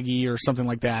if it was Iggy or something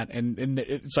like that. And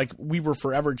it's like we were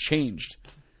forever changed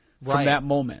from that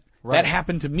moment. Right. That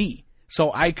happened to me. So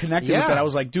I connected with that. I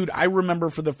was like, dude, I remember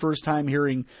for the first time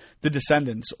hearing The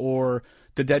Descendants or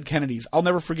The Dead Kennedys. I'll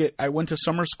never forget. I went to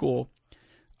summer school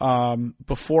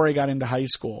before I got into high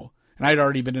school. And I'd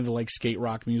already been into like skate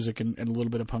rock music and a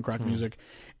little bit of punk rock music.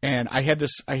 And I had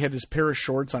this pair of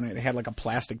shorts on it. It had like a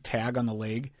plastic tag on the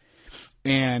leg.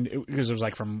 And because it was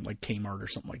like from like Kmart or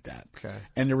something like that. Okay.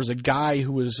 And there was a guy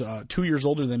who was 2 years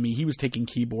older than me. He was taking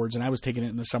keyboards, and I was taking it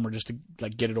in the summer just to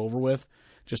like get it over with,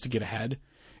 just to get ahead.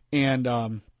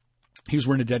 And he was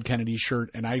wearing a Dead Kennedy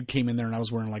shirt, and I came in there and I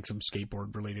was wearing like some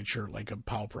skateboard related shirt, like a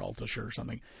Powell Peralta shirt or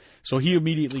something. So he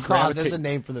immediately gravitated. That's a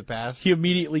name from the past. He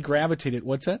immediately gravitated.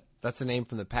 What's that? That's a name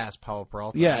from the past, Powell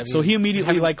Peralta. Yeah, I mean, so he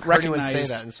immediately like recognized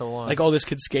say that in so long. Like, oh, this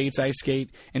kid skates, I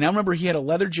skate. And I remember he had a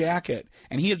leather jacket,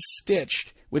 and he had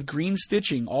stitched with green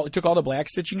stitching. It took all the black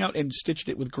stitching out and stitched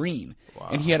it with green. Wow.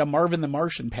 And he had a Marvin the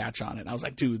Martian patch on it. And I was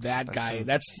like, dude, that guy,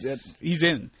 he's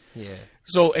in. Yeah.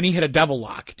 So, and he had a devil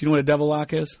lock. Do you know what a devil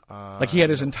lock is? Like he had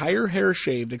his entire hair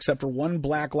shaved except for one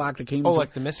black lock that came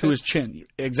like the Misfits? To his chin.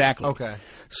 Exactly. Okay.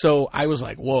 So I was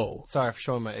like, whoa. Sorry for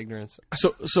showing my ignorance.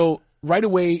 So right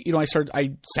away,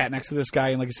 I sat next to this guy,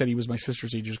 and like I said, he was my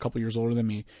sister's age, just a couple years older than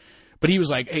me. But he was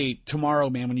like, hey, tomorrow,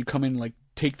 man, when you come in, like,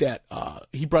 take that.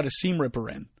 He brought a seam ripper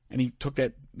in, and he took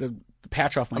the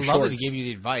patch off my shorts. I love that he gave you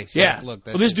the advice. Yeah. Like,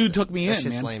 look, this dude took me in,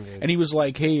 man. Lame, dude. And he was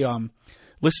like, hey,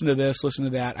 listen to this, listen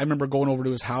to that. I remember going over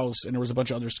to his house, and there was a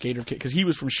bunch of other skater kids, because he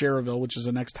was from Schererville, which is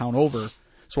the next town over.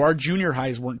 So our junior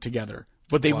highs weren't together,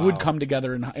 but they would come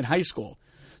together in high school.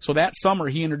 So that summer,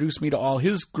 he introduced me to all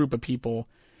his group of people.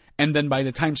 And then by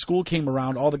the time school came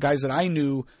around, all the guys that I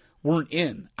knew weren't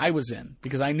in. I was in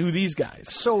because I knew these guys.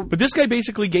 But this guy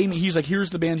basically gave me, he's like,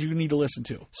 here's the bands you need to listen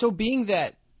to. So being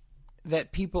that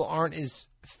people aren't as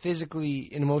physically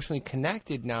and emotionally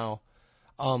connected now,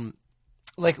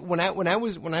 like when I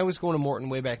was going to Morton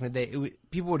way back in the day,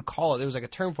 people would call it, there was like a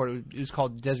term for it, it was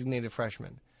called designated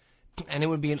freshman. And it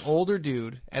would be an older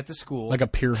dude at the school. Like a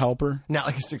peer helper? Not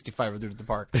like a 65-year-old dude at the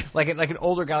park. like an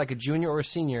older guy, like a junior or a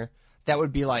senior, that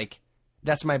would be like,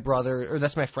 that's my brother, or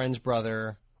that's my friend's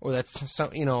brother, or that's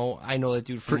some, I know that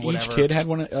dude from whatever. For each kid had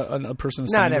one, a person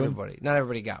assigned Not everybody. Not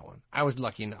everybody got one. I was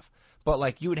lucky enough. But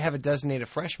like, you would have a designated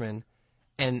freshman,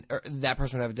 and that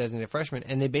person would have a designated freshman,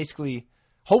 and they basically,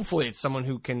 hopefully it's someone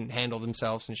who can handle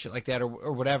themselves and shit like that,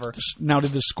 or whatever. Now,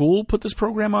 did the school put this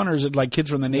program on, or is it like kids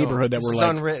from the neighborhood that were like...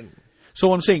 unwritten.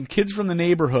 So I'm saying kids from the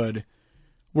neighborhood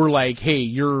were like, hey,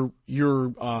 you're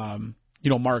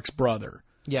Mark's brother.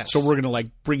 Yes. So we're going to like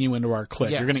bring you into our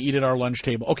clique. Yes. You're going to eat at our lunch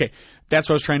table. Okay. That's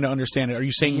what I was trying to understand. Are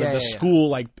you saying that the school,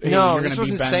 like, hey, no, you're this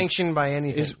wasn't sanctioned by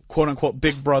anything. Is quote unquote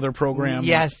Big Brother program?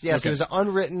 Yes. Okay. It was an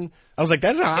unwritten. I was like,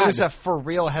 that's odd. It was a for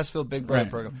real Hessfield Big Brother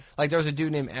program. Like there was a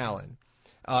dude named Alan.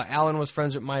 Alan was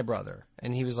friends with my brother,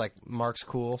 and he was like, Mark's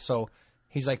cool. So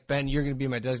he's like, Ben, you're going to be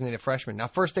my designated freshman. Now,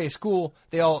 first day of school,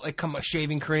 they all like come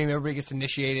shaving cream. Everybody gets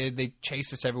initiated. They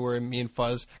chase us everywhere. And me and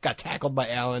Fuzz got tackled by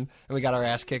Alan, and we got our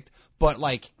ass kicked. But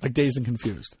like Dazed and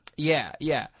Confused.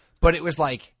 Yeah. But it was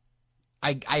like,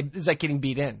 it's like getting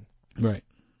beat in. Right.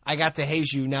 I got to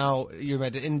haze you. Now you're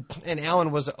my. And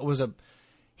Alan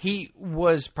he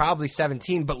was probably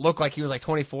 17, but looked like he was like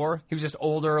 24. He was just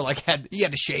older. Like he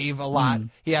had to shave a lot.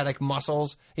 He had like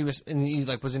muscles. He was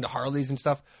into Harleys and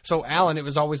stuff. So Alan, it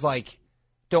was always like,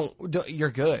 don't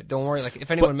you're good. Don't worry. Like if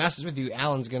anyone messes with you,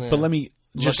 Alan's gonna. But let me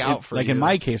just look out for like you. In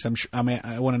my case, I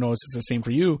want to know if it's the same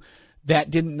for you.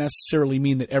 That didn't necessarily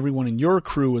mean that everyone in your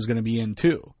crew was going to be in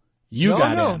too. You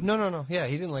got in. No. Yeah,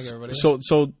 he didn't like everybody.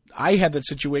 So I had that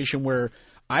situation where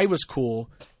I was cool,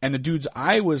 and the dudes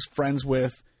I was friends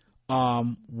with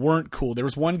weren't cool. There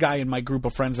was one guy in my group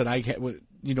of friends that I had,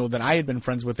 that I had been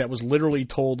friends with that was literally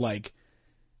told like,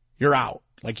 "You're out.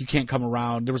 Like you can't come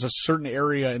around." There was a certain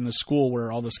area in the school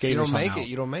where all the skaters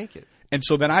You don't make it. And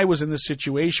so then I was in this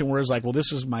situation where it's like, well,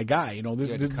 this is my guy. You know, You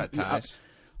had to cut ties.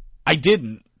 I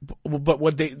didn't. But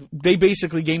what they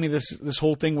basically gave me this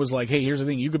whole thing was like, hey, here's the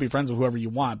thing: you could be friends with whoever you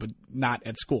want, but not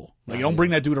at school. Like, you don't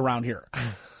bring that dude around here.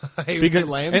 Because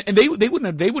lame. And they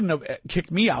wouldn't have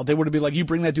kicked me out. They would have been like, you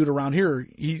bring that dude around here,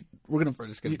 we're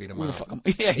just gonna beat him out. fuck him.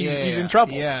 Yeah, he's in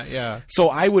trouble. Yeah. So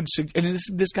I would, and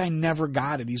this guy never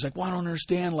got it. He's like, well, I don't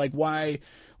understand. Like, why,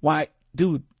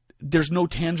 dude? There's no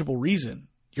tangible reason.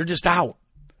 You're just out.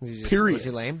 Period. Was he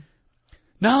lame?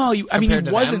 No, I mean,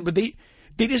 he wasn't. them? But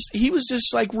he was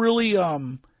just like really.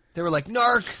 They were like,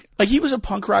 narc. Like, he was a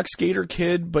punk rock skater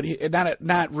kid, but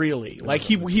not really. Like,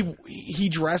 he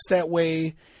dressed that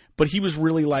way, but he was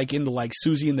really like into like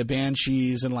Susie and the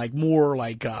Banshees and like more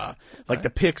like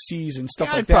the Pixies and stuff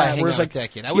like I'd probably that. hang Whereas out like with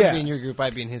that kid. I wouldn't be in your group.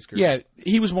 I'd be in his group. Yeah,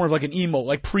 he was more of like an emo,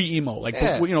 like pre-emo, like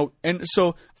Yeah. you know. And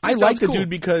so I sounds liked the cool. dude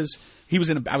because I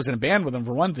was in a band with him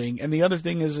for one thing, and the other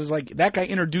thing is like that guy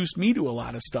introduced me to a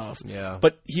lot of stuff. Yeah.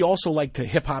 But he also liked to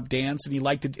hip hop dance, and he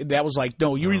liked to. That was like,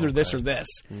 no, you're either this or this.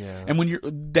 Yeah. And when you're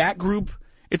that group,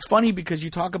 it's funny because you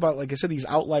talk about, like I said, these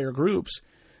outlier groups.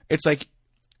 It's like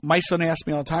my son asks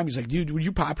me all the time. He's like, dude, were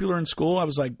you popular in school? I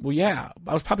was like, well, yeah,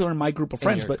 I was popular in my group of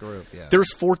friends, your but group, yeah.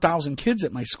 there's 4,000 kids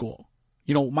at my school.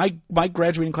 You know, my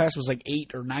graduating class was like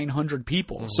 800 or 900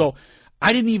 people. Mm-hmm. So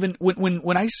I didn't even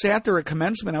when I sat there at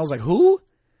commencement, I was like, who?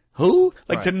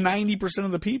 Like, to 90%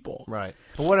 of the people. Right.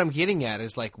 But what I'm getting at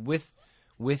is like with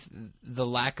the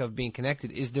lack of being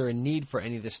connected, is there a need for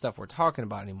any of this stuff we're talking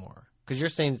about anymore? Because you're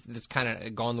saying it's kind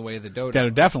of gone the way of the dodo.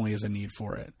 There definitely is a need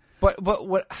for it. But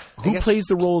what? Who plays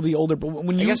the role of the older?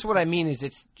 When you, I guess what I mean is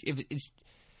it's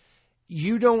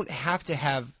you don't have to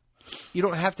have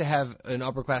an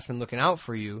upperclassman looking out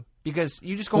for you, because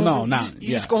you just go home.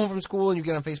 Just go home from school and you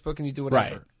get on Facebook and you do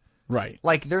whatever. Right.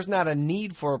 Like, there's not a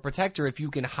need for a protector if you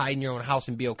can hide in your own house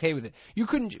and be okay with it. You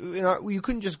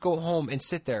couldn't just go home and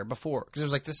sit there before, because it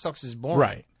was like, this sucks, is boring.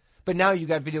 Right. But now you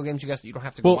got video games. You don't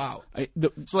have to go out.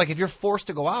 So like, if you're forced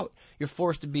to go out, you're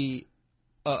forced to be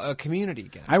a community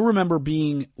again. I remember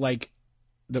being like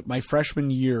my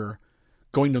freshman year,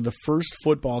 going to the first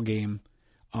football game,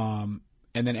 and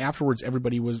then afterwards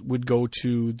everybody would go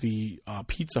to the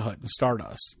Pizza Hut in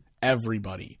Stardust.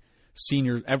 Everybody.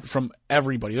 Seniors from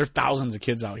everybody. There's thousands of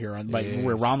kids out here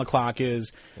where Round the Clock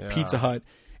is, Pizza Hut.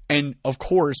 And of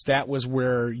course, that was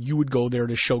where you would go there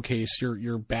to showcase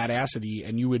your badassity,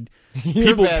 and you would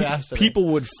people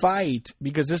would fight,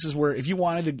 because this is where if you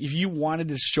wanted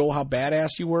to show how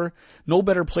badass you were, no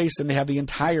better place than to have the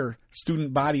entire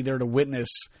student body there to witness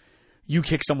you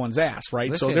kick someone's ass,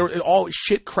 right? Listen. So there all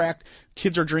shit cracked.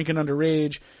 Kids are drinking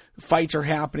underage. Fights are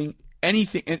happening.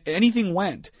 Anything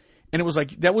went. And it was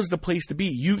like, that was the place to be.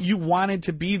 You wanted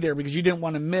to be there because you didn't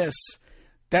want to miss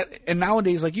that. And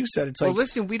nowadays, like you said, it's like... Well,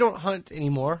 listen, we don't hunt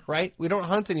anymore, right? We don't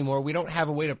hunt anymore. We don't have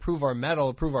a way to prove our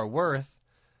mettle, prove our worth.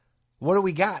 What do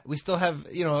we got? We still have,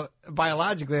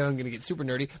 biologically, I'm going to get super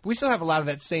nerdy, but we still have a lot of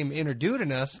that same inner dude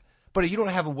in us, but you don't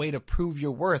have a way to prove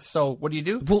your worth. So what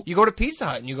do? Well, you go to Pizza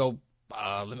Hut and you go...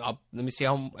 let me see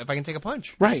if I can take a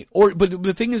punch. Right. But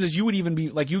the thing is you would even be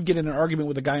like, you'd get in an argument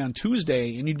with a guy on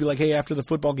Tuesday, and you'd be like, hey, after the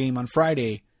football game on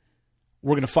Friday,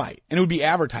 we're going to fight. And it would be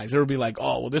advertised. It would be like,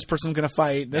 oh, well, this person's going to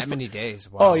fight. That many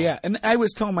days. Wow. Oh, yeah. And I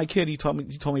was telling my kid, he told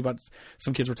me about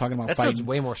some kids were talking about fighting. That sounds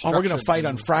way more we're structured. going to fight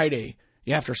on Friday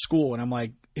after school. And I'm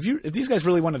like, if these guys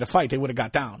really wanted to fight, they would have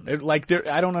got down.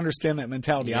 I don't understand that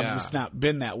mentality. Yeah. I've just not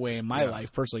been that way in my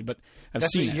life personally, but I've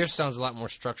seen it. Yours sounds a lot more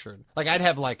structured. Like, I'd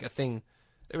have like a thing.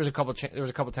 There was a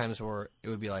couple times where it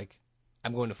would be like,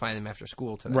 I'm going to find them after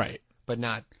school today. Right. But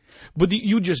not. But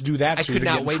you just do that so you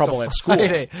get in trouble at school.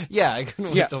 Friday. Yeah, I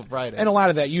couldn't wait till Friday. And a lot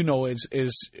of that,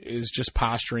 is just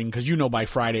posturing, because by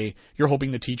Friday you're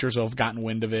hoping the teachers will have gotten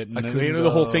wind of it, and the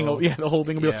whole thing. Yeah, the whole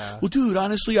thing will be like, well, dude,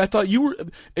 honestly, I thought you were.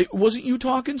 It wasn't you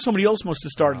talking. Somebody else must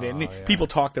have started it. And people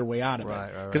talk their way out of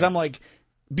it. Because I'm like,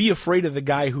 be afraid of the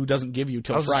guy who doesn't give you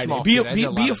till Friday. Be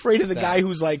afraid of the guy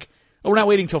who's like, oh, we're not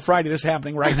waiting till Friday. This is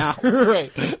happening right now.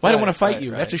 Right. Well, I don't want to fight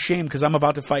you. Right. That's a shame, because I'm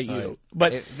about to fight you.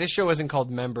 But this show isn't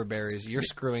called Member Berries. You're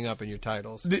screwing up in your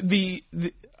titles.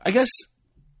 I guess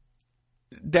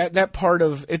that part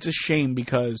of it's a shame,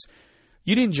 because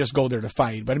you didn't just go there to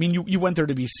fight. But I mean, you went there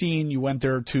to be seen. You went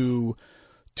there to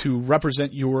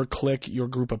represent your clique, your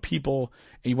group of people.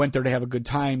 And you went there to have a good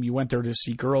time. You went there to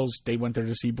see girls. They went there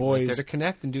to see boys. You went there to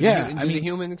connect and do the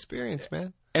human experience,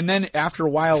 man. And then after a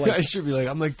while, I should be like,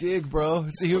 I'm like, dig, bro.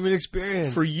 It's a human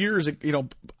experience. For years,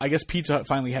 I guess Pizza Hut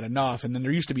finally had enough. And then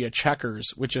there used to be a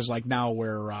Checkers, which is like now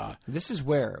where... this is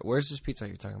where? Where's this Pizza Hut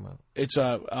you're talking about? It's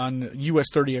on US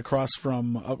 30 across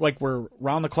from, like where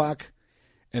Round the Clock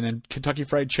and then Kentucky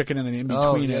Fried Chicken, and then in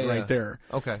between right there.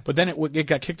 Okay. But then it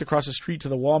got kicked across the street to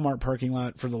the Walmart parking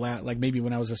lot for like maybe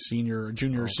when I was a senior or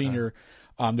junior or senior.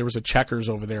 There was a Checkers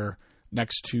over there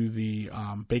next to the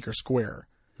Baker Square.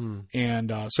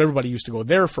 And so everybody used to go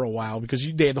there for a while because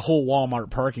they had the whole Walmart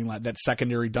parking lot, that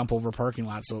secondary dump over parking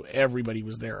lot, so everybody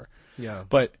was there. Yeah.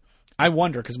 But I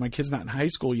wonder, because my kid's not in high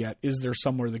school yet, is there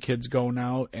somewhere the kids go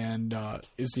now? And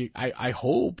I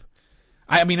hope.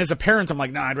 I mean, as a parent, I'm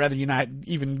like, no, I'd rather you not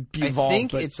even be involved. I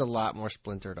think it's a lot more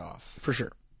splintered off. For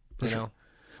sure. For sure. Know?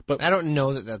 But I don't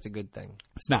know that that's a good thing.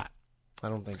 It's not. I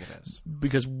don't think it is.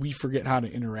 Because we forget how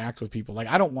to interact with people. Like,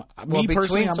 I don't want... Well, me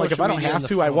personally, I'm like, if I don't have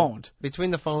to, I won't. Between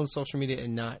the phone, social media,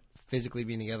 and not physically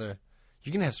being together,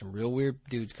 you're going to have some real weird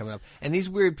dudes coming up. And these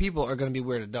weird people are going to be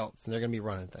weird adults, and they're going to be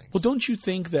running things. Well, don't you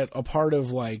think that a part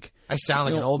of, like... I sound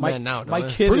like an old man now, don't my I?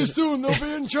 kid Pretty is, soon they'll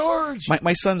be in charge.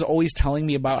 My son's always telling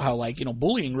me about how, like,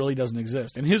 bullying really doesn't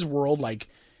exist. In his world, like...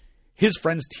 His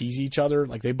friends tease each other,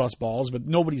 like they bust balls, but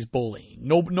nobody's bullying.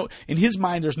 No, in his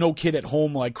mind, there's no kid at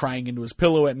home like crying into his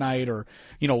pillow at night or,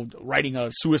 writing a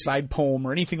suicide poem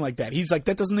or anything like that. He's like,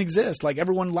 that doesn't exist. Like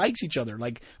everyone likes each other,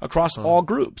 like across all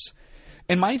groups.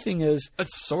 And my thing is,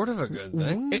 it's sort of a good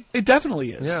thing. It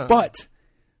definitely is. Yeah. But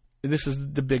this is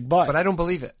the big but. But I don't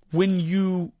believe it.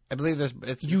 I believe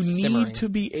it's you simmering. need to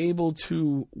be able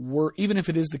to work, even if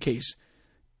it is the case.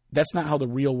 That's not how the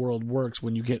real world works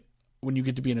when you get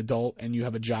to be an adult and you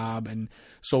have a job, and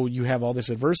so you have all this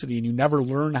adversity and you never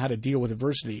learn how to deal with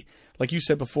adversity. Like you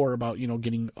said before about,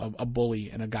 getting a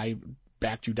bully and a guy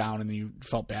backed you down and then you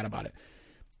felt bad about it.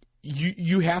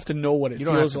 You have to know what it feels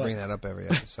like. You don't have to bring that up every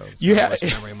episode. It's you have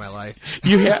memory in my life.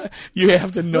 You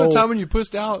have to know. No time when you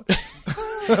pushed out.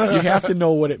 You have to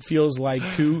know what it feels like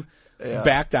to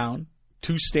back down,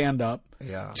 to stand up.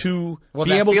 Yeah. To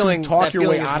be able to talk your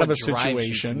way out of a You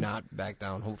situation. to not back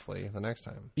down, hopefully, the next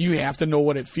time. You have to know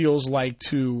what it feels like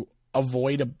to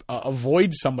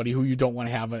avoid somebody who you don't want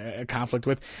to have a conflict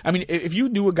with. I mean, if you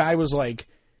knew a guy was like,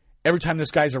 every time this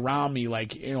guy's around me,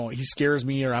 like, he scares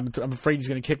me or I'm afraid he's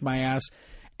going to kick my ass,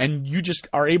 and you just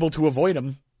are able to avoid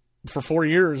him for 4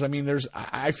 years, I mean,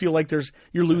 I feel like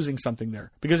you're losing something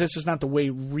there because it's just not the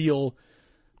way real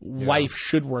life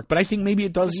should work. But I think maybe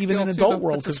it does even in adult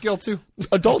world. It's a skill too.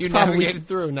 Adults you probably navigated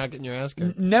through not getting your ass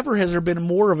kicked. Never has there been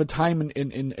more of a time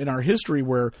in our history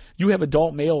where you have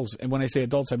adult males, and when I say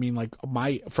adults, I mean like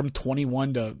from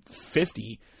 21 to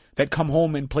 50 that come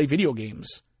home and play video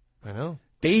games. I know.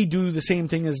 They do the same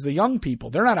thing as the young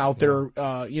people. They're not out there,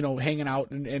 hanging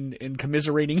out and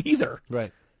commiserating either.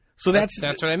 Right. So that's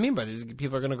what I mean by these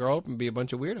people are going to grow up and be a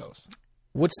bunch of weirdos.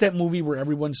 What's that movie where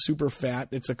everyone's super fat?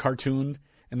 It's a cartoon.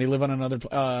 And they live on another...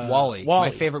 Wall-E. My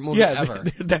favorite movie ever.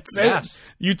 That's it.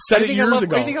 You said it years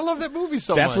ago. I think I love that movie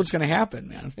so much. That's what's going to happen,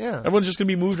 man. Yeah. Everyone's just going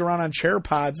to be moved around on chair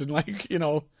pods and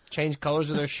change colors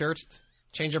of their shirts,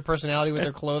 change their personality with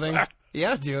their clothing.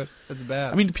 Yeah, dude. That's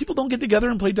bad. I mean, do people don't get together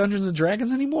and play Dungeons &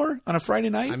 Dragons anymore on a Friday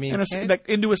night? I mean...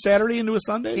 into a Saturday, into a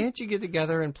Sunday? Can't you get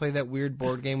together and play that weird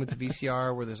board game with the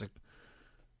VCR where there's a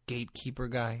gatekeeper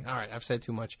guy? All right, I've said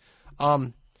too much.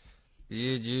 You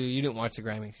didn't watch the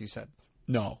Grammys, you said.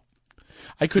 No.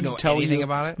 I couldn't tell you anything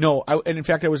about it. No, and in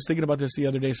fact, I was thinking about this the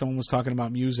other day. Someone was talking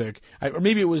about music, or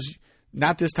maybe it was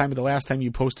not this time, but the last time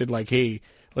you posted like, "Hey,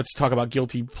 let's talk about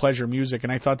guilty pleasure music,"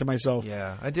 and I thought to myself,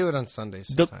 "Yeah, I do it on Sundays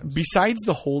sometimes." Besides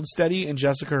the Hold Steady and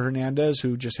Jessica Hernandez,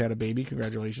 who just had a baby,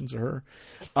 congratulations to her.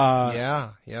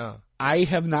 Yeah. I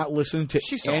have not listened to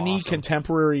any awesome.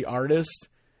 Contemporary artist.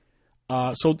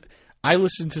 So I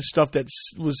listened to stuff that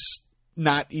was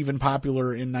not even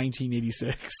popular in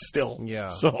 1986 still. Yeah.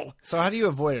 So how do you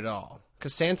avoid it all?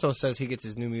 Because Santos says he gets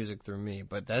his new music through me,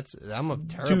 but I'm a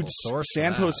terrible source.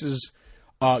 Santos is,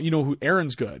 who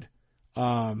Aaron's good.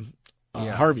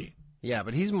 Harvey. Yeah,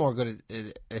 but he's more good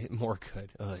at more good.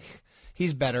 Ugh.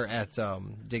 He's better at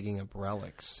digging up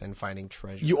relics and finding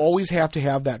treasures. You always have to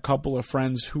have that couple of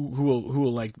friends who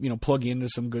will like plug you into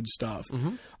some good stuff.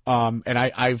 Mm-hmm. And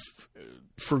I've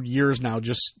for years now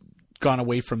just gone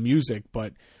away from music,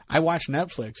 but I watch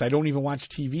Netflix. I don't even watch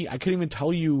TV. I couldn't even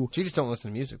tell you. So you just don't listen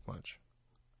to music much.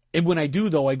 And when I do,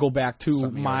 though, I go back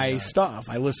to my stuff.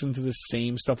 I listen to the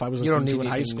same stuff I was listening to in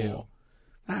high school.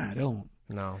 I don't.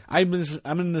 No. I'm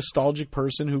a nostalgic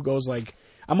person who goes like,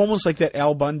 I'm almost like that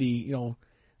Al Bundy,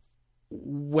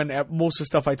 when most of the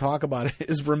stuff I talk about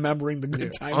is remembering the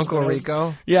good times. Uncle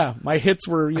Rico? Yeah. My hits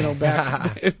were,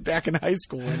 back in high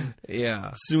school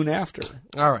and soon after.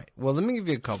 All right. Well, let me give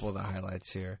you a couple of the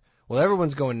highlights here. Well,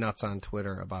 everyone's going nuts on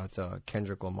Twitter about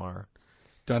Kendrick Lamar.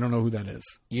 I don't know who that is.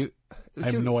 I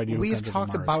have no idea who We have Kendrick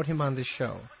talked Lamar about him on this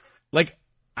show. Like,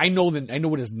 I know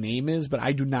what his name is, but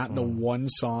I do not know one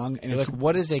song. And You're like,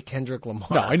 what is a Kendrick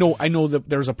Lamar? no, I know that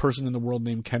there's a person in the world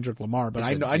named Kendrick Lamar, but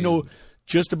I know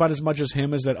just about as much as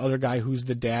him as that other guy who's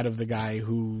the dad of the guy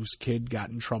whose kid got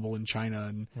in trouble in China,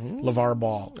 and LeVar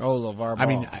Ball. Oh, LeVar Ball. I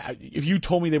mean, if you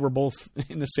told me they were both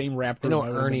in the same rap group, I know I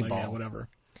would've Ernie been like, Ball. yeah, whatever.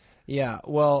 Yeah,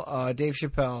 well, Dave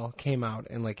Chappelle came out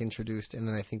and like introduced, and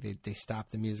then I think they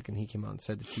stopped the music, and he came out and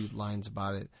said a few lines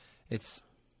about it. It's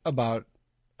about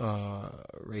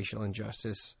racial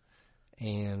injustice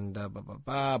and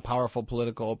powerful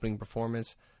political opening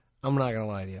performance. I'm not gonna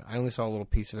lie to you, I only saw a little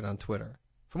piece of it on Twitter.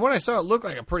 From what I saw, it looked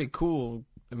like a pretty cool.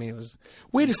 I mean, it was.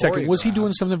 Wait a second, was he choreographed.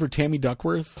 doing something for Tammy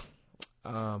Duckworth,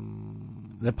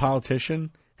 the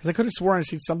politician? Because I could have sworn I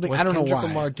seen something. Was I don't Kendrick know why.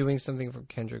 Lamar doing something for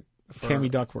Kendrick? For Tammy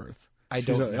Duckworth. I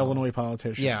She's don't an know. Illinois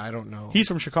politician. Yeah, I don't know. He's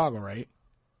from Chicago, right?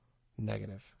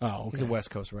 Negative. Oh, okay. He's a West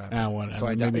Coast rapper. Ah, whatever. So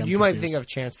Maybe I'm you might confused. think of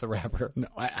Chance the Rapper. No,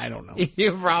 I don't know.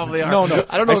 You probably are. No.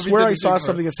 I don't know. I if he swear did I anything saw for-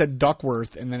 something that said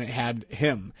Duckworth, and then it had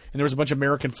him, and there was a bunch of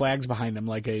American flags behind him,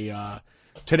 like a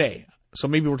today. So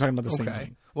maybe we're talking about the same Okay.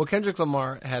 thing. Well, Kendrick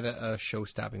Lamar had a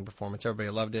show-stopping performance. Everybody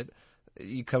loved it.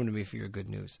 You come to me for your good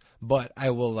news, but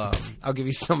I will. I'll give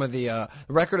you some of the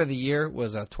record of the year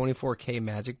was 24K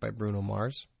Magic by Bruno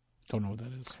Mars. Don't know what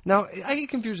that is. Now I get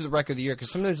confused with the record of the year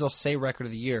because sometimes they'll say record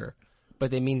of the year,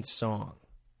 but they mean song,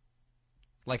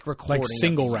 like recording,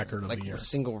 single of the record of like the year.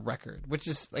 single record, which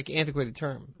is like an antiquated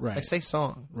term. Right. Like say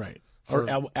song. Right. For-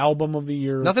 Or album of the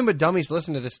year. Nothing but dummies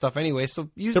listen to this stuff anyway. So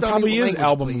use There dummy probably is language,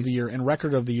 album please. of the year, and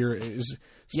record of the year is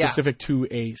Yeah. specific to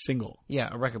a single. Yeah,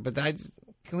 a record. But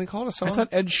can we call it a song? I thought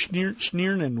Ed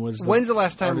Sheeran was. When's the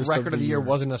last time artist record of the year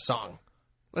wasn't a song?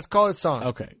 Let's call it song.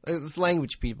 Okay. It's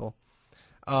language, people.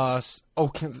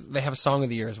 They have a song of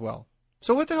the year as well.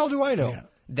 So what the hell do I know? Yeah.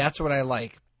 That's What I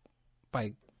Like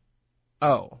by.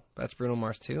 Oh, that's Bruno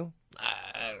Mars too.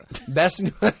 Best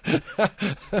new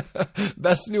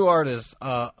best new artist,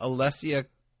 Alessia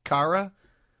Cara.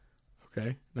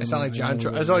 Okay. I sound like John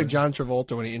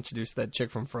Travolta when he introduced that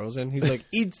chick from Frozen. He's like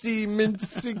Itzy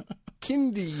Mincy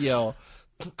Kindiel.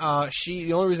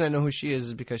 The only reason I know who she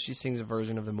is because she sings a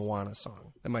version of the Moana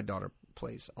song that my daughter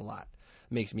plays a lot.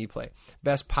 Makes me play.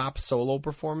 Best pop solo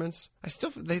performance.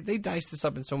 They dice this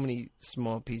up in so many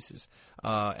small pieces.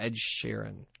 Ed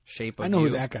Sheeran, Shape of You. I know who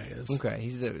that guy is. Okay,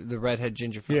 he's the redhead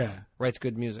ginger fella. Yeah. Writes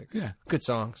good music. Yeah. Good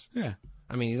songs. Yeah.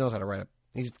 I mean, he knows how to write it.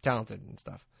 He's talented and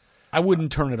stuff. I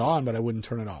wouldn't turn it on, but I wouldn't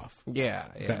turn it off. Yeah,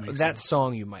 that makes that sense.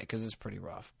 song you might because it's pretty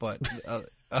rough. But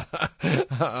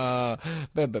I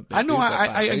know.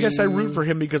 I guess I root for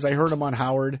him because I heard him on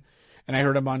Howard, and I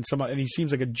heard him on and he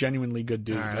seems like a genuinely good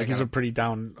dude. All right, like he's a pretty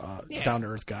down to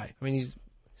earth guy. I mean, he's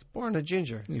born a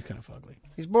ginger. He's kind of ugly.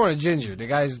 He's born a ginger. The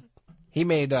guy's he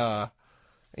made Shinola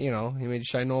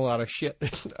out of shit.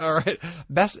 All right,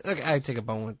 best. Okay, I take a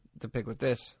bone to pick with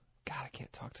this. God, I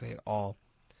can't talk today at all.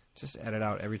 Just edit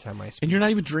out every time I speak. And you're not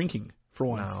even drinking for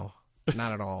once. No,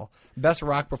 not at all. Best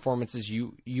rock performance is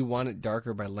You Want It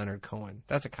Darker by Leonard Cohen.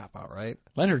 That's a cop out, right?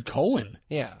 Leonard Cohen.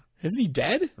 Yeah, Isn't he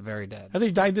dead? very dead. I think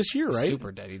he died this year, right?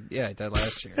 Super dead. He died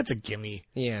last year. That's a gimme.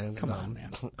 Yeah, it's Come on,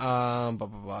 dumb.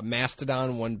 man.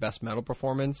 Mastodon won best metal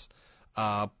performance.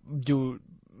 Due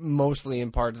mostly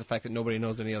in part to the fact that nobody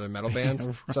knows any other metal bands,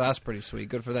 so that's pretty sweet.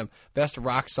 Good for them. Best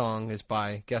rock song is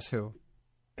by guess who?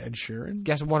 Ed Sheeran?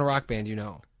 Guess one rock band you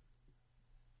know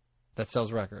that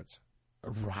sells records. A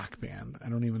rock band. I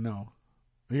don't even know.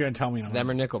 You're going to tell me. It's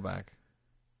them or Nickelback.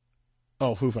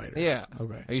 Oh, Foo Fighters. Yeah.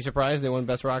 Okay. Are you surprised they won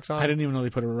best rock song? I didn't even know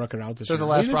they put a record out this They're year. the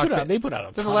last they rock put out, band. They put out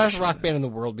a They're the ton last of rock shit. band in the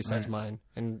world besides Right. mine,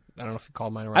 and I don't know if you call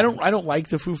mine a rock I band. don't like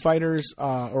the Foo Fighters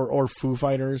or Foo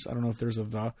Fighters. I don't know if there's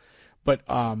but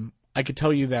I could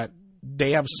tell you that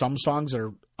they have some songs that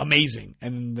are amazing,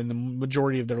 and then the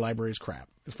majority of their library is crap,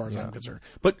 as far as I'm concerned.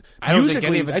 But I don't think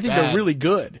any musically, of it's I think bad. they're really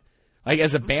good. Like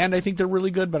as a band, I think they're really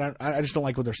good, but I just don't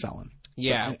like what they're selling.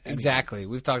 Yeah, exactly.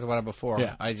 We've talked about it before.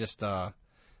 Yeah. I just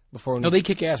before No, they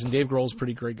kick ass, and Dave Grohl's a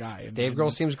pretty great guy. And, Dave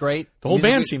Grohl seems great. The whole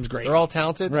Musically, band seems great. They're all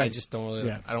talented. I Right. just don't really.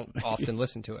 Yeah. I don't often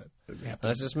listen to it. have to-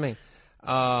 That's just me.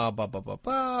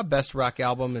 Best rock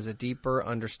album is A Deeper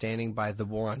Understanding by The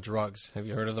War on Drugs. Have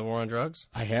you heard of The War on Drugs?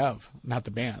 I have not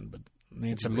the band, but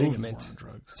Nancy It's a Reagan's movement. War on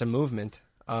drugs. It's a movement,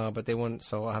 but they won.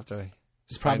 So I'll have to.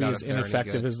 It's probably find out as if they're any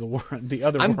ineffective good. as the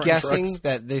other. I'm War on guessing drugs.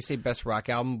 that they say best rock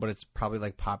album, but it's probably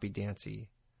like poppy dancey.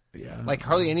 Yeah. Like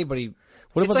hardly anybody.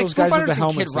 What it's about like those guys Foo with the Fighters and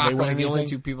helmets? Kid Did Rock they are win like the only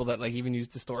anything? two people that like even use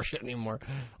distortion anymore.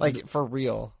 Like for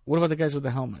real. What about the guys with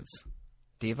the helmets?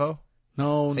 Devo.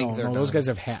 No, Think they're Those done. guys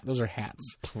have hats. Those are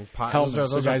hats. Those Helmets. are-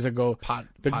 the those guys are that go. pot-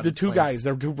 the potted two plants. guys.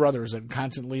 They're two brothers, and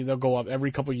constantly they'll go up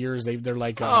every couple of years. They're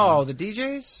like Oh, the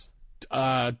DJs.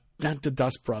 not the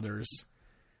Dust Brothers.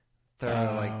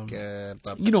 They're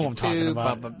you know what I'm talking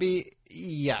about.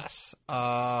 Yes.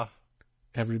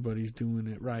 Everybody's doing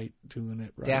it right.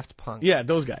 Daft Punk. Yeah,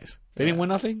 those guys. They didn't win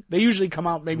nothing. They usually come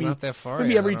out maybe Not that far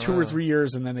maybe yet, every I don't 2 or know. 3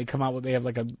 years, and then they come out with they have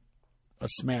like a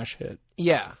smash hit.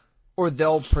 Yeah. Or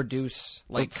they'll produce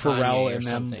like Pharrell Kanye or and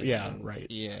them. something. Yeah, right.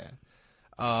 Yeah.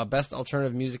 Best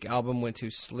alternative music album went to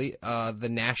The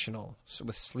National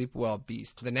with Sleep Well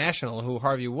Beast. The National, who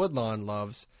Harvey Woodlawn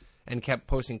loves and kept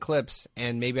posting clips,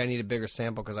 and maybe I need a bigger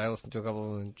sample because I listened to a couple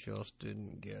of them and just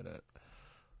didn't get it.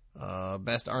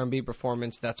 Best R&B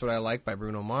performance, That's What I Like by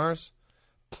Bruno Mars.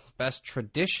 Best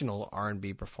traditional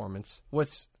R&B performance.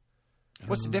 What's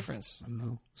the difference? I don't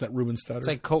know. Is that Ruben Studdard? It's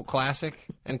like Coke Classic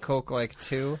and Coke like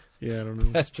 2. yeah, I don't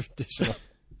know. Best traditional.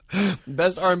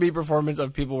 Best R&B performance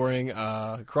of people wearing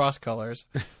cross colors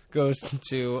goes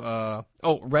to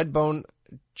Redbone,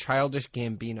 Childish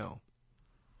Gambino.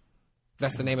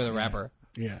 That's the name of the rapper.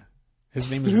 Yeah. His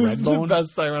name is This is the Redbone.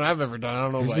 best siren I've ever done. I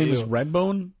don't know His about name you. is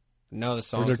Redbone. No, the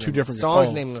song's they're two name. different The song's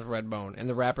guys. Oh. name was Redbone, and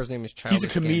the rapper's name is Childish He's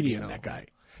a comedian. Gambino. That guy.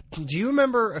 Do you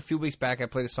remember a few weeks back I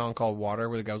played a song called Water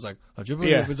where the guy was like,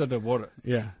 Yeah. water,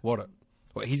 Yeah. water.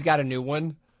 Well, he's got a new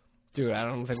one. Dude, I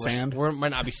don't think Sand? we might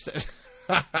not be...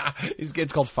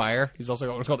 It's called Fire. He's also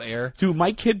got one called Air. Dude,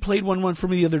 my kid played one for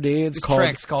me the other day. It's This called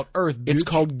track's called Earth, It's bitch.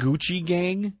 called Gucci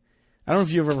Gang. I don't know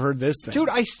if you've ever heard this thing. Dude,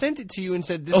 I sent it to you and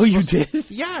said this. Oh, is you supposed did?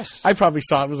 To... Yes. I probably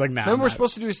saw it. Was like, nah. Remember, I'm we're not.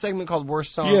 supposed to do a segment called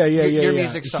Worst Song. Yeah. Your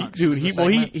music sucks. Dude, is the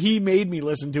segment. he made me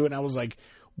listen to it, and I was like,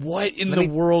 what in Let the me-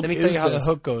 world Let me is tell you how this? the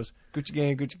hook goes. Gucci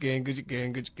gang, Gucci gang, Gucci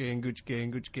gang, Gucci gang, Gucci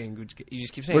gang, Gucci gang, Gucci gang. You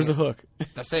just keep saying Where's it. the hook?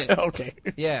 That's it. Okay.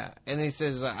 Yeah. And then he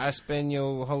says, I spend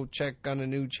your whole check on a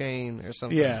new chain or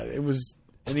something. Yeah, it was.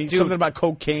 And Dude, something about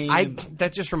cocaine.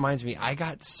 That just reminds me, I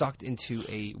got sucked into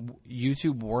a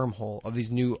YouTube wormhole of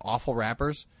these new awful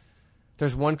rappers.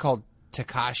 There's one called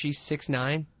Tekashi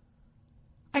 6ix9ine.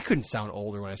 I couldn't sound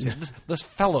older when I said this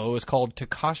fellow is called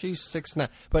Tekashi 6ix9ine,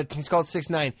 but he's called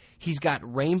 6ix9ine. He's got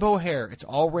rainbow hair. It's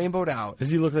all rainbowed out. Does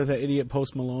he look like that idiot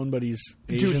Post Malone, but he's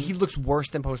Asian? Dude, he looks worse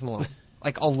than Post Malone.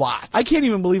 Like, a lot. I can't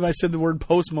even believe I said the word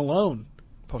Post Malone.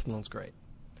 Post Malone's great.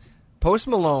 Post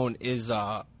Malone is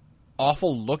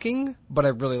awful looking, but I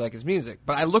really like his music.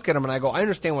 But I look at him and I go, I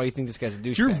understand why you think this guy's a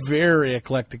douchebag. You're very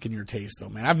eclectic in your taste, though,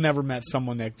 man. I've never met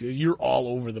someone that you're all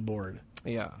over the board.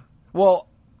 Yeah. Well,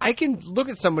 I can look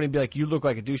at somebody and be like, you look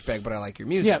like a douchebag, but I like your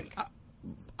music. Yeah,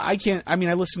 I can't. I mean,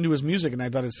 I listened to his music and I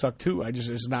thought it sucked too.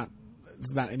 It's not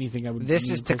anything I would. This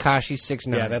is Tekashi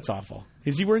 6ix9ine. Yeah, that's awful.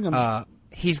 Is he wearing a?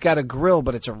 He's got a grill,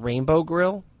 but it's a rainbow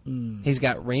grill. He's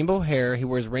got rainbow hair. He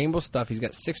wears rainbow stuff. He's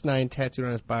got 6ix9ine tattooed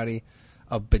on his body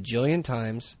a bajillion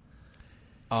times.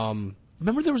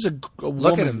 Remember, there was a woman.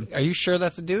 Look at him. Are you sure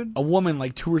that's a dude? A woman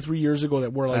like 2 or 3 years ago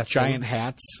that wore like That's giant him.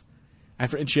 hats,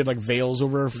 and she had like veils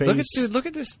over her face. Look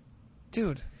at this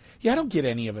dude. Yeah, I don't get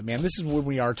any of it, man. This is when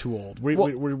we are too old. We're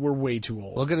way too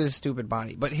old. Look at his stupid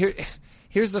body. But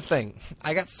here's the thing.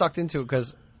 I got sucked into it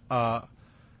because a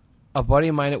buddy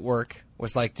of mine at work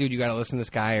was like, dude, you got to listen to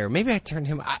this guy. Or maybe I turned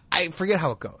him. I forget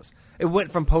how it goes. It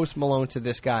went from Post Malone to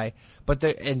this guy. But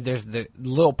there's the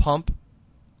Lil Pump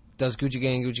does Gucci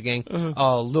Gang, Gucci Gang.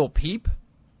 Lil Peep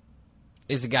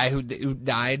is the guy who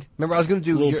died. Remember, I was going to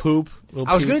do Lil Poop.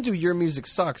 I was going to do Your Music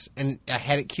Sucks, and I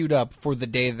had it queued up for the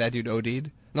day that dude OD'd.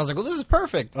 And I was like, well, this is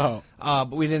perfect. Oh.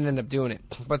 But we didn't end up doing it.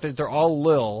 But they're all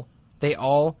Lil. They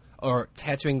all are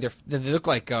tattooing their... They look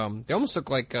like... they almost look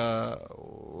like...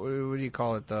 what do you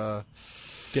call it?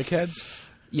 Dickheads?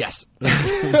 Yes.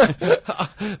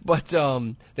 But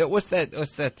what's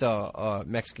that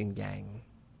Mexican gang?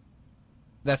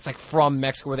 That's like from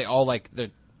Mexico where they all like... You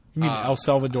mean El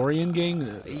Salvadorian gang?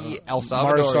 El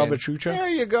Mara Salvadorian. Salvatrucha? There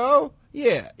you go.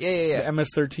 Yeah. The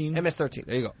MS-13? MS-13.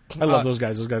 There you go. I love those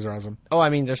guys. Those guys are awesome. Oh, I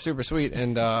mean, they're super sweet,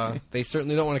 and they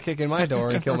certainly don't want to kick in my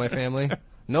door and kill my family.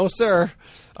 No, sir.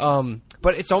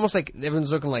 But it's almost like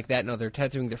everyone's looking like that now. They're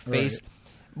tattooing their face.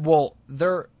 Right. Well,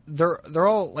 they're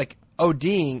all like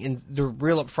ODing, and they're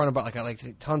real upfront about like I like to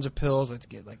take tons of pills, I like to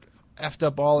get like effed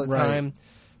up all the Right. time.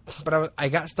 But I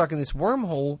got stuck in this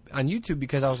wormhole on YouTube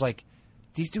because I was like,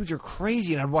 these dudes are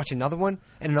crazy, and I'd watch another one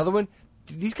and another one.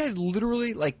 These guys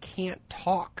literally like can't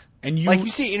talk. And you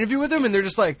see an interview with them, and they're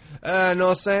just like,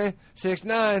 no saying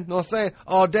 6ix9ine, no saying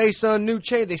all day, son, new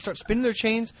chain. They start spinning their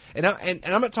chains, and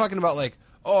I'm not talking about like,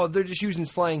 oh, they're just using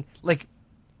slang. Like,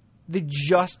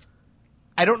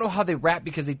 I don't know how they rap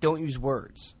because they don't use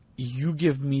words. You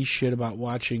give me shit about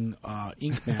watching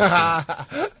Ink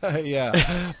Master.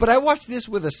 Yeah, but I watched this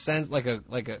with a sense, like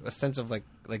a sense of like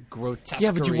grotesque.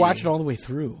 Yeah, but you watch it all the way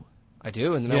through. I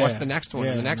do, and then I watch the next one,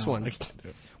 and the next one. I can't do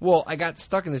it. Well, I got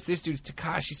stuck in this. This dude's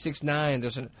Tekashi 6ix9ine.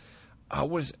 There's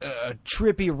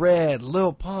Trippy Red,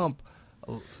 Lil Pump,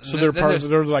 So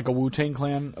they're like a Wu-Tang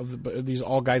clan of these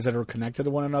all guys that are connected to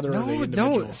one another? Or are they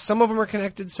individual? No. Some of them are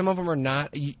connected. Some of them are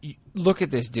not. You look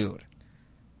at this dude.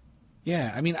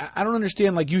 Yeah, I mean, I don't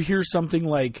understand. Like, you hear something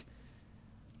like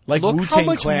look Wu-Tang how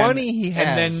much Clan, money he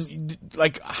has. and then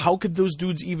like, how could those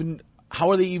dudes even?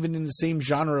 How are they even in the same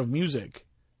genre of music?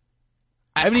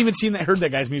 I haven't even heard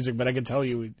that guy's music, but I can tell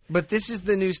you. But this is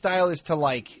the new style: is to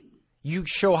like you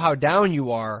show how down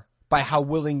you are by how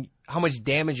much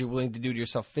damage you're willing to do to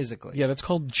yourself physically. Yeah, that's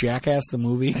called Jackass the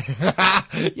movie. Yeah,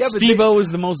 but Steve-O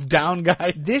is the most down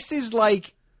guy. This is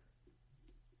like,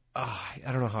 I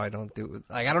don't know how I don't do it.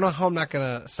 Like, I don't know how I'm not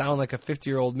gonna sound like a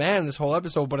 50-year-old man this whole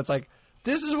episode, but it's like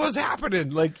this is what's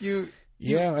happening. Like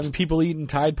Yeah, I mean, people eating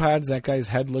Tide Pods. That guy's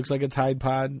head looks like a Tide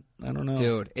Pod. I don't know,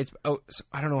 dude. So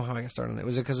I don't know how I got started on that.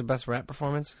 Was it because of best rap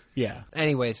performance? Yeah.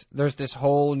 Anyways, there's this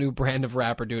whole new brand of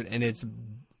rapper, dude, and it's.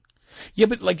 Yeah,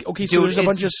 but like, okay, so Dude, there's a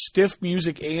bunch of stiff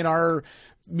music, A&R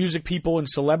music people and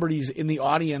celebrities in the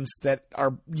audience that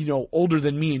are, older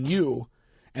than me and you,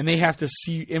 and they have to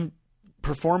see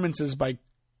performances by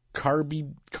Cardi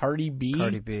B.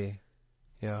 Cardi B.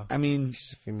 Yeah. I mean,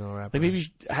 she's a female rapper. Like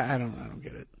maybe I don't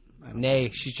get it. Nay,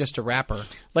 she's just a rapper.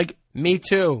 Like, me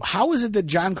too. How is it that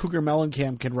John Cougar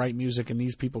Mellencamp can write music and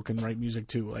these people can write music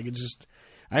too? Like, it's just,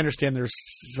 I understand there's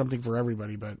something for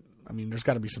everybody, but I mean, there's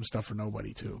got to be some stuff for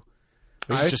nobody too.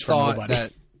 I just thought for nobody.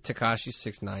 that Tekashi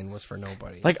 6ix9ine was for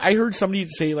nobody. Like, I heard somebody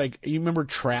say, like, you remember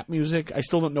trap music? I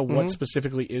still don't know what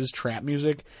specifically is trap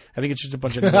music. I think it's just a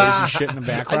bunch of noise and shit in the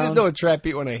background. I just know a trap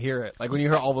beat when I hear it. Like when you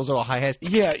hear all those little hi-hats.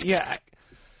 Yeah.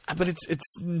 But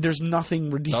it's there's nothing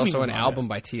redeeming. It's also an about album it.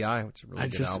 by T.I., which is a really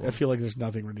good album. I feel like there's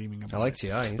nothing redeeming about it. I like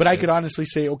T.I. But I could honestly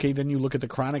say, okay, then you look at the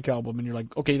Chronic album and you're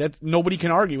like, okay, that nobody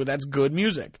can argue with. That's good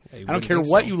music. Yeah, I don't care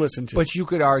what you listen to. But you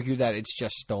could argue that it's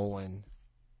just stolen.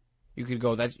 You could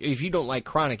go that if you don't like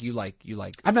Chronic, you like.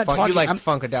 I'm not talking. You like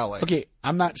Funkadelic. Okay,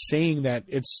 I'm not saying that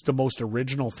it's the most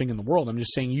original thing in the world. I'm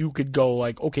just saying you could go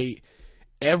like, okay,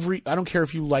 I don't care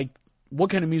if you like what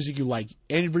kind of music you like.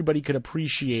 Everybody could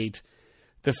appreciate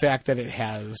the fact that it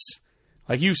has,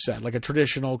 like you said, like a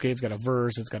traditional. Okay, it's got a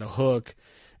verse, it's got a hook,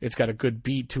 it's got a good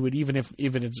beat to it. Even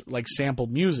it's like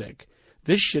sampled music,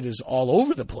 this shit is all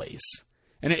over the place.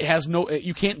 And it has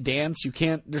you can't dance,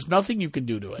 there's nothing you can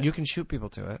do to it. You can shoot people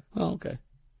to it. Oh, okay.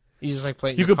 You just like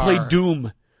play. You could play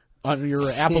Doom on your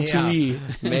Apple IIe,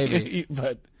 maybe.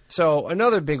 But so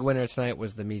another big winner tonight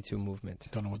was the Me Too movement.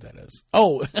 Don't know what that is.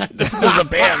 Oh, there's a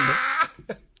band.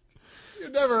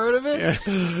 You've never heard of it?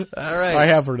 Yeah. All right, I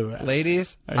have heard of that.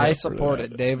 Ladies, I support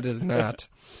it. Dave does not.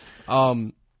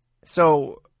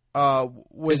 So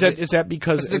is that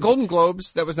because the Golden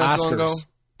Globes that was not Oscars. too long ago?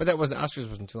 But that wasn't Oscars.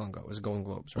 Wasn't too long ago. It was Golden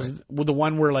Globes, right? Well, the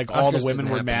one where like all the Oscars women didn't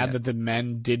were happen mad yet. that the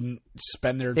men didn't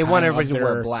spend their They time want up everybody to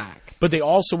there. wear black. But they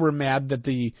also were mad that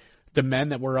the men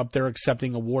that were up there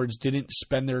accepting awards didn't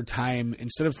spend their time,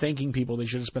 instead of thanking people, they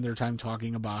should have spent their time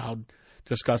talking about how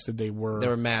disgusted they were. They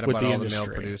were mad with about the all industry. the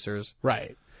male producers.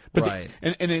 Right. But right.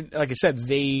 and then, like I said,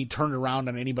 they turned around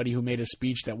on anybody who made a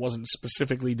speech that wasn't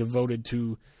specifically devoted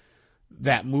to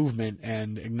that movement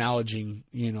and acknowledging,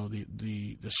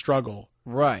 the struggle.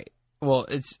 Right. Well,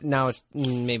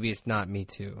 maybe it's not Me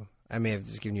Too. I may have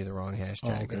just given you the wrong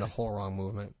hashtag and the whole wrong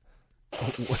movement.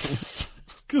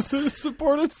 Because it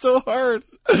supported so hard.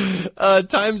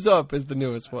 Time's Up is the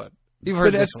newest one. You've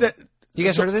heard this one. You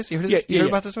guys heard of this? You heard of this? You heard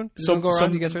about this one? So, go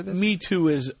around? You guys heard this? Me Too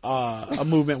is a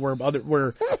movement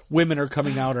where women are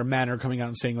coming out or men are coming out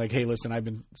and saying like, "Hey, listen, I've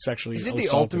been sexually Is it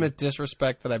assaulted." the ultimate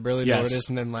disrespect that I barely know what it is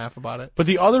and then laugh about it? But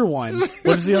the other one,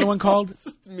 what is the other one called?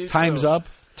 Time's Up.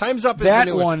 Time's Up is that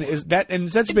the newest one is that, and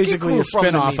that's basically a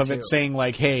spin-off of it, saying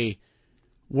like, "Hey,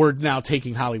 we're now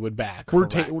taking Hollywood back.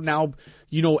 Correct. We're now,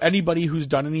 anybody who's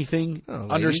done anything,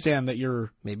 ladies, understand that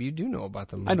you're." Maybe you do know about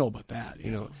them. I know about that.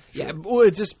 Sure. Yeah. Well,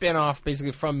 it's a spin-off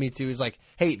basically from Me Too. It's like,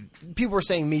 hey, people were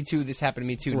saying Me Too, this happened to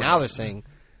Me Too. Right. Now they're saying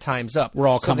Time's Up. We're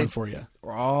all coming for you.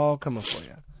 We're all coming for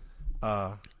you.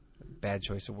 Bad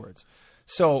choice of words.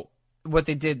 So what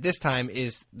they did this time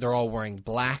is they're all wearing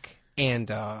black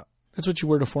and. That's what you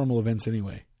wear to formal events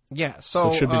anyway. Yeah, so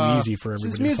it should have been easy for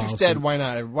everybody. Since music's dead, why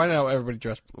not? Why not everybody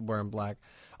dress wearing black?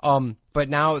 But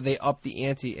now they up the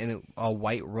ante in a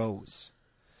white rose.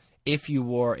 If you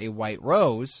wore a white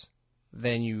rose,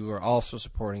 then you were also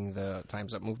supporting the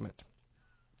Time's Up movement.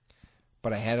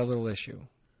 But I had a little issue.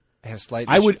 I had a slight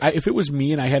issue. If it was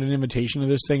me and I had an invitation to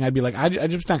this thing, I'd be like, I'm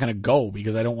just not going to go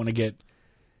because I don't want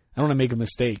to make a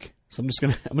mistake. So I'm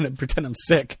going to pretend I'm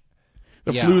sick.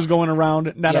 The flu's going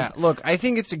around. Look, I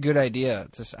think it's a good idea.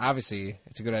 Obviously,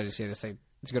 it's a good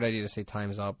idea to say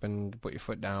Time's Up and put your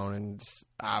foot down. And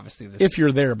obviously, if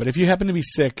you're there, but if you happen to be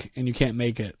sick and you can't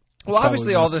make it, Well,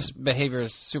 obviously, all this behavior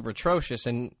is super atrocious,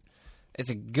 and it's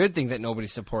a good thing that nobody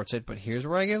supports it. But here's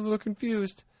where I get a little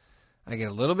confused. I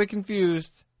get a little bit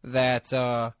confused that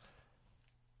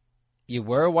you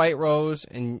wear a white rose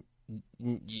and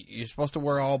you're supposed to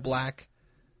wear all black,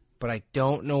 but I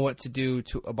don't know what to do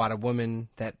about a woman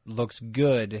that looks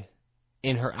good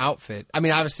in her outfit. I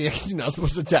mean, obviously, you're not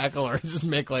supposed to tackle her and just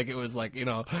make like it was like,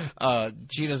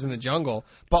 cheetahs in the jungle.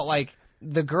 But like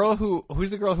the girl who's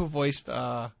the girl who voiced,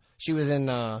 she was in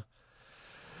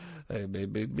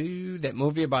that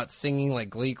movie about singing like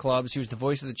Glee Club. She was the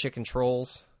voice of the Chicken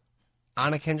Trolls.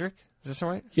 Anna Kendrick? Is this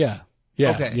right? Yeah.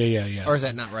 Yeah. Okay. Yeah. Or is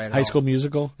that not right at High all? School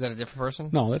Musical? Is that a different person?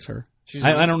 No, that's her. She's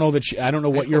I don't know that she. I don't know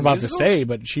what School you're about Musical? to say,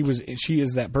 but she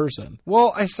is that person.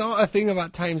 Well, I saw a thing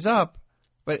about Time's Up,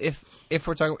 but if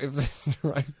we're talking, if this is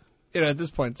right, at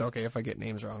this point it's okay if I get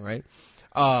names wrong, right?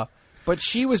 But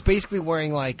she was basically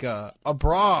wearing like a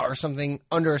bra or something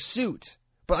under a suit,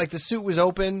 but like the suit was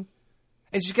open,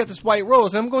 and she's got this white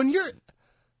rose, and I'm going, you're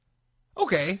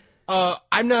okay.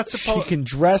 I'm not supposed. She can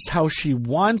dress how she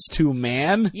wants to,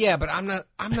 man. Yeah, but I'm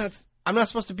not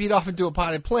supposed to beat off into a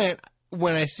potted plant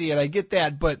when I see it. I get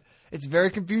that, but it's very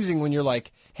confusing when you're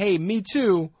like, "Hey, me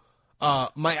too.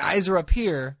 My eyes are up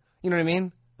here." You know what I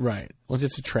mean? Right. Well,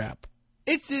 it's a trap.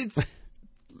 It's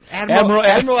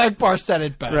Admiral Akbar said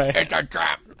it best. Right. It's a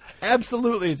trap.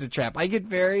 Absolutely, it's a trap. I get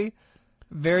very,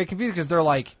 very confused because they're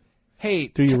like, "Hey,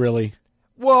 Do you really?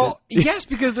 well, yes,"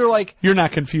 because they're like, You're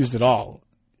not confused at all,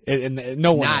 and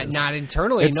no one is. not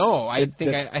internally. It's- No, I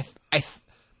think I.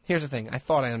 Here's the thing. I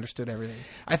thought I understood everything.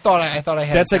 I thought I had.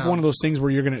 That's it like down. one of those things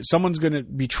where someone's gonna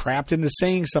be trapped into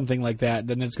saying something like that.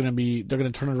 Then they're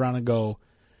gonna turn it around and go,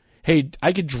 "Hey,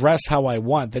 I could dress how I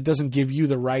want. That doesn't give you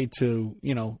the right to,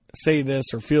 say this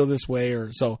or feel this way."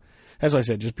 Or so. That's why I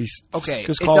said just be Okay.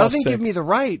 Just It call off doesn't sick. give me the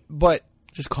right, but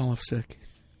Just call off sick.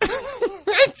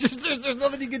 it's just there's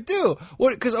nothing you can do.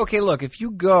 What? Because look, if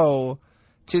you go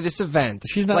to this event,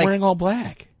 She's not like, wearing all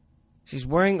black. She's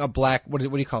wearing a black. What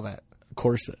do you call that?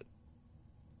 Corset.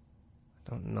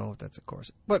 I don't know if that's a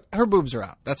corset, but her boobs are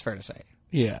out. That's fair to say.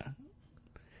 Yeah.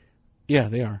 Yeah,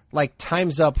 they are. Like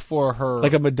time's up for her.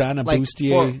 Like a Madonna like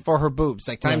bustier. for her boobs.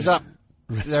 Like time's Right. up.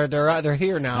 They're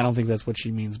here now. I don't think that's what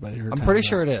she means by her. I'm pretty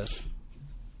sure it is.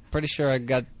 Pretty sure I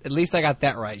got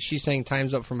that right. She's saying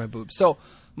time's up for my boobs. So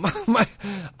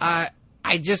I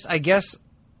guess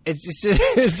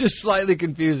it's just slightly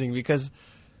confusing because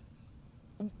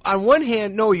on one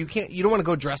hand, no, you can't. You don't want to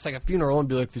go dress like a funeral and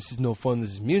be like, "This is no fun.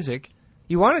 This is music."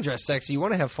 You want to dress sexy. You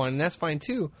want to have fun, and that's fine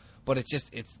too. But here's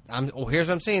what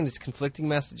I'm saying. It's conflicting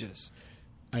messages.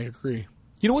 I agree.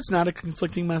 You know what's not a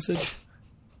conflicting message?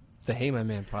 The Hey My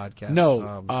Man podcast.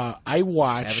 No, I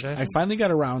watched. advertising? I finally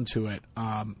got around to it.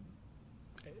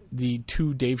 The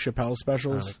 2 Dave Chappelle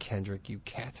specials. Kendrick, you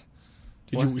cat.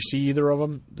 Did you see either of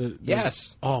them?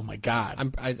 Yes. Oh my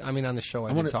god! I mean, on the show, I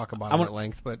wanna- didn't talk about I it wanna- at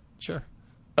length, but sure.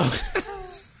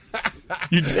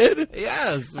 You did?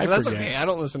 Yes, I that's forget. okay. I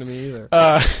don't listen to me either.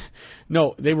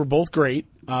 No, they were both great.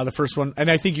 The first one, and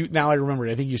I think now I remember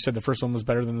it. I think you said the first one was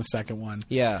better than the second one.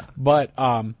 Yeah. But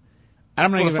I'm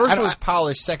not Well, even. the first I one don't- was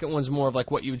polished. Second one's more of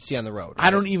like what you would see on the road.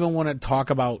 I don't even want to talk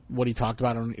about what he talked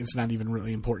about. It's not even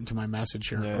really important to my message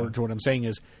here, Yeah. or to what I'm saying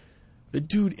is, the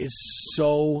dude is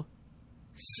so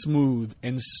smooth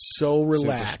and so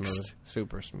relaxed.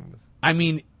 Super smooth. I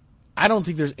mean, I don't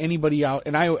think there's anybody out,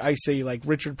 and I say like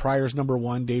Richard Pryor's number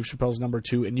 1, Dave Chappelle's number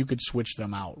 2, and you could switch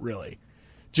them out really,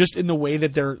 just in the way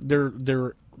that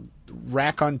they're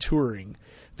rack on touring,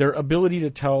 their ability to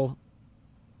tell.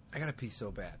 I got to pee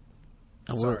so bad.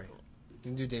 Oh, Sorry. You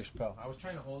can do Dave Chappelle. I was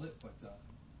trying to hold it, but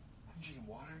I'm drinking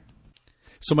water.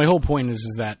 So my whole point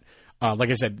is that,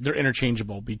 like I said, they're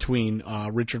interchangeable between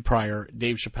Richard Pryor,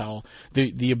 Dave Chappelle.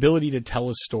 The ability to tell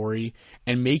a story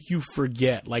and make you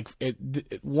forget. Like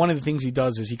one of the things he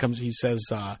does is he says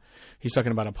he's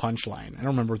talking about a punchline. I don't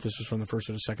remember if this was from the first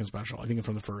or the second special. I think it's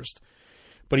from the first.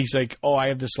 But he's like, "Oh, I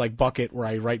have this like bucket where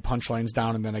I write punchlines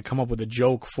down and then I come up with a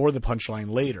joke for the punchline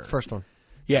later." First one.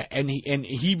 Yeah, and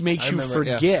he makes you remember,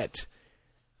 yeah. forget.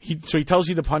 So he tells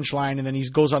you the punchline, and then he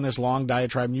goes on this long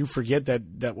diatribe, and you forget that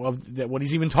what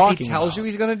he's even talking about. He tells you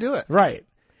he's going to do it. Right.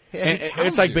 Yeah, And he tells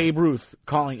it's like you. Babe Ruth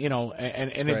calling,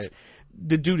 and it's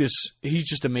the dude he's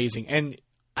just amazing. And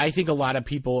I think a lot of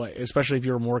people, especially if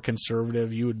you're more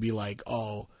conservative, you would be like,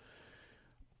 "Oh,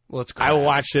 Well, it's I will crass.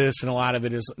 watch this," and a lot of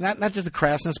it is not just the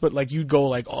crassness, but like you'd go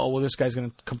like, "Oh, well, this guy's going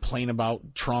to complain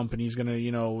about Trump, and he's going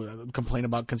to complain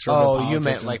about conservative Oh, politics." you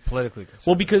meant and- like politically conservative.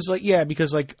 well,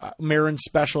 because Maron's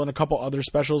special and a couple other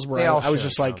specials where They all I was share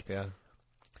just Trump, like, yeah.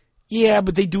 yeah,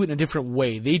 but they do it in a different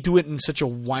way. They do it in such a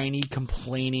whiny,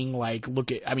 complaining, like,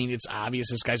 it's obvious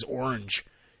this guy's orange.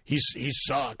 he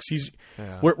sucks. He's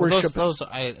Yeah. where Chappelle, those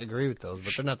I agree with those,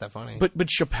 but they're not that funny. but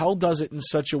Chappelle does it in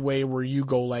such a way where you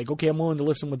go like, okay, I'm willing to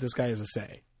listen to what this guy has to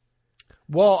say.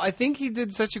 Well, I think he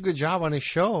did such a good job on his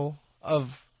show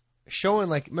of showing,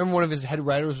 like, remember one of his head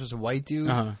writers was a white dude?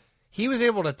 Uh-huh. He was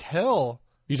able to tell.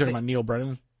 You talking about Neil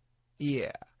Brennan?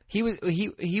 Yeah. He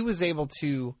was able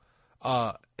to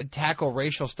tackle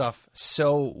racial stuff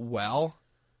so well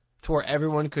to where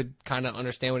everyone could kind of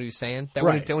understand what he was saying. That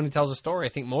Right. when he tells a story, I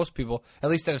think most people, at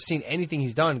least that have seen anything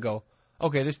he's done, go,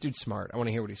 okay, this dude's smart. I want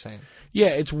to hear what he's saying. Yeah,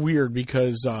 it's weird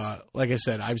because, like I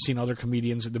said, I've seen other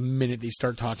comedians, the minute they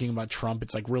start talking about Trump,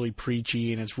 it's like really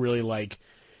preachy and it's really like,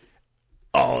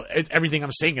 everything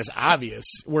I'm saying is obvious,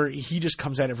 where he just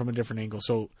comes at it from a different angle.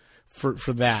 So for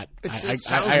that, It I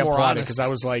sounds more applaud it honest. because I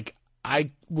was like,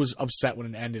 I was upset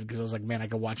when it ended because I was like, man, I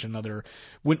could watch another.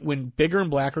 When Bigger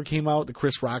and Blacker came out, the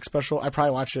Chris Rock special, I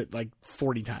probably watched it like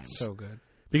 40 times. So good.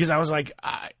 Because I was like,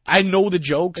 I know the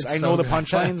jokes, I know the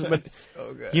punchlines, but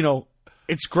so good. you know,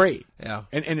 it's great. Yeah.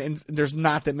 And there's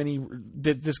not that many.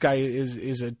 This guy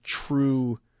is a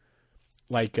true,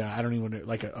 like I don't even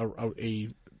like a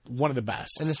one of the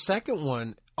best. And the second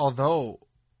one, although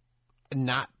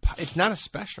it's not a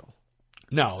special.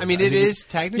 No, I mean, think it is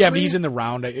technically. Yeah, but he's in the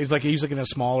round. It's like he's like in a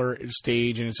smaller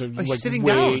stage, and it's like sitting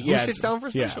way, down. Yeah, Who sits down for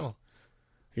a yeah, special?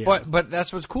 yeah. But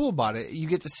that's what's cool about it. You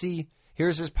get to see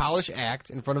here's his polished act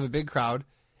in front of a big crowd,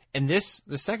 and the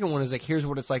second one is like here's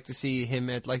what it's like to see him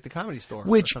at like the Comedy Store,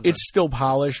 which or something. it's still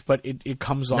polished, but it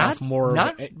comes off more.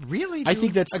 Not really. I dude.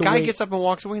 think that's a the guy way- gets up and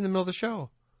walks away in the middle of the show.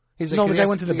 He's like, No, the he guy has-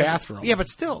 went to the he has- bathroom. Yeah, but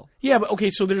still. Yeah, but okay,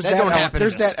 so there's That don't that happen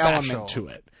there's in a that special. element to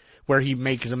it where he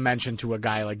makes a mention to a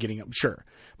guy like getting up. Sure,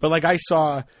 but like I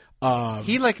saw.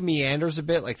 He like meanders a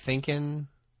bit, like thinking.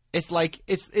 It's like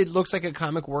it looks like a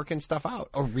comic working stuff out,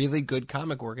 a really good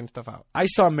comic working stuff out. I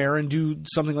saw Maron do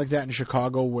something like that in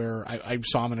Chicago, where I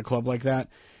saw him in a club like that,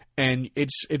 and it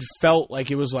felt like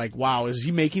it was like, wow, is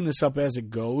he making this up as it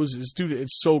goes? This dude,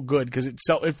 it's so good because it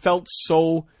felt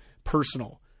so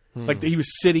personal. Like he was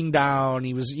sitting down,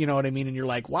 he was, you know what I mean, and you're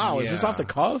like, wow, is this Yeah. off the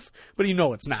cuff? But you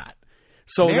know it's not.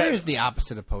 So Maron is the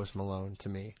opposite of Post Malone to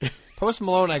me. Post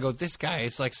Malone, I go, this guy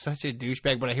is like such a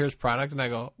douchebag, but I hear his product and I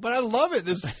go, but I love it.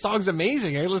 This song's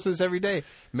amazing. I listen to this every day.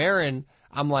 Maron,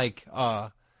 I'm like,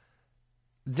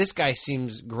 this guy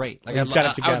seems great. Like He's got it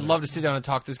I together. would love to sit down and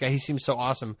talk to this guy. He seems so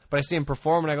awesome. But I see him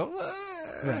perform and I go,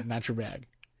 right, not your bag.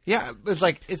 yeah. It's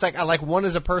like I like one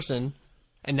as a person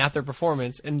and not their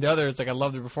performance, and the other it's like I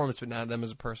love their performance but not them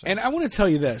as a person. And I want to tell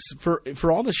you this: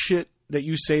 for all the shit that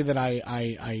you say that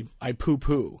I poo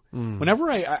poo, whenever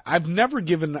I've never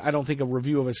given, I don't think, a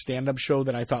review of a stand up show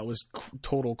that I thought was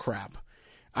total crap.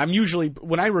 I'm usually,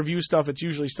 when I review stuff, it's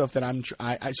usually stuff that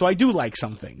so I do like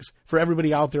some things. For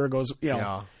everybody out there, it goes, you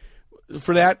know,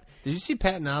 for that. Did you see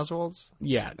Patton Oswalt's?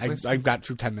 Yeah, I got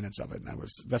through 10 minutes of it, and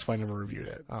that's why I never reviewed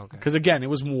it. Oh, okay. Because again, it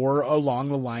was more along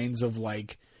the lines of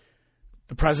like,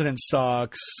 the president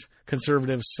sucks,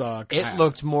 conservatives suck. It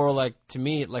looked more like, to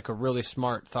me, like a really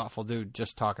smart, thoughtful dude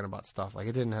just talking about stuff. Like,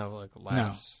 it didn't have, like,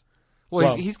 laughs.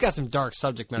 Well, he's got some dark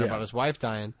subject matter about his wife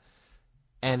dying.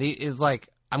 And it's like,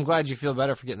 I'm glad you feel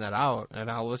better for getting that out, and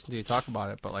I'll listen to you talk about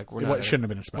it, but, like, It shouldn't have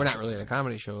been a special. We're not really in a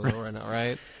comedy show, though, right now,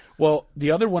 right? Well,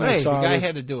 the other one But I hey, saw the guy was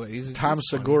had to do it. He's Tom funny.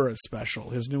 Segura's special,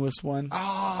 his newest one.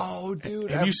 Oh,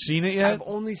 dude. Have you seen it yet? I've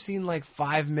only seen, like,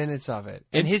 5 minutes of it.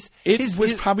 And It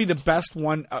was probably the best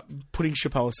one, putting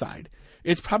Chappelle aside.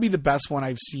 It's probably the best one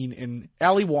I've seen. In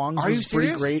Ali Wong's Are you was pretty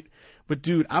serious? great, but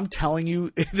dude, I'm telling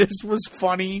you, this was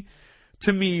funny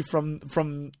to me from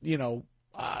you know.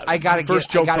 I gotta first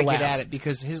get joke to get last. at it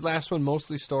because his last one,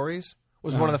 Mostly Stories,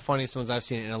 was one of the funniest ones I've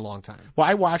seen in a long time. Well,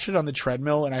 I watched it on the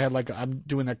treadmill, and I had I'm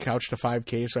doing a couch to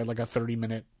 5K, so I had like a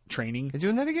 30-minute training. You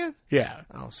doing that again? Yeah.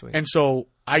 Oh, sweet. And so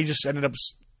I just ended up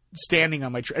standing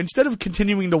on my instead of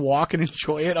continuing to walk and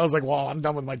enjoy it. I was like, "Well, I'm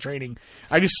done with my training."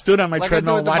 I just stood on my Like I do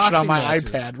treadmill with and the watched it on my boxing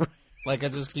iPad. Like, I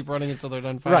just keep running until they're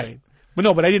done fighting. Right. But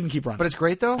no, but I didn't keep running. But it's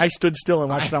great, though? I stood still and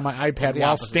watched it on my iPad The while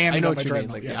opposite. standing I know on what my you mean,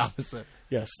 treadmill. like yes. the opposite.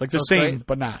 Yes, like So the it's same, great?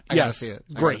 but not. I gotta Yes, see it.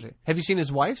 I great. gotta see it. Have you seen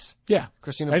his wife's? Yeah,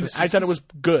 Christina I thought it was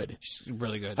good. She's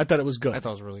really good. I thought it was good. I thought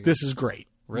it was really good. This is great.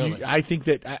 Really? I think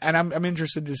that, and I'm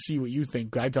interested to see what you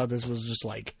think. I thought this was just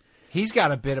like, He's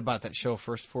got a bit about that show,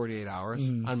 First 48 Hours,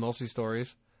 Mm-hmm. on Mostly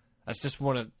Stories. That's just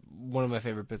one of my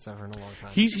favorite bits I've heard in a long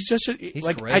time. he's just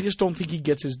like great. I just don't think he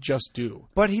gets his just due.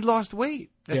 But he lost weight.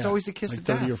 That's Yeah, always a kiss like of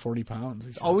 30 death. or 40 pounds.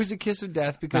 It's Always a kiss of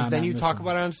death because Nah, then not you in this talk one.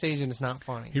 about it on stage and it's not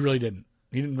funny. He really didn't.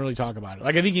 He didn't really talk about it.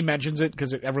 Like, I think he mentions it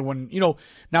because everyone, you know,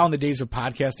 now in the days of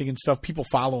podcasting and stuff, people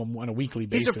follow him on a weekly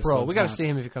basis. He's a pro. so we it's got to not- see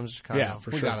him if he comes to Chicago. Yeah, for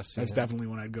we sure. Gotta see That's him. definitely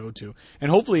one I'd go to. And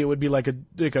hopefully it would be like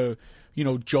a you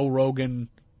know, Joe Rogan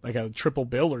like a triple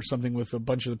bill or something with a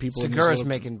bunch of the people. Segura's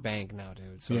making bank now,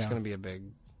 dude. So it's Yeah. going to be a big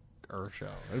show.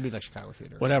 It'll be like Chicago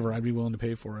Theater. Whatever, I'd be willing to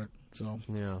pay for it. So,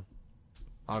 Yeah.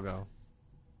 I'll go.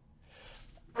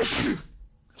 do you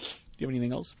have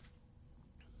anything else?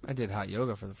 I did hot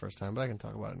yoga for the first time, but I can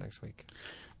talk about it next week.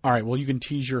 All right. Well, you can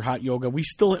tease your hot yoga.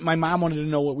 My mom wanted to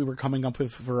know what we were coming up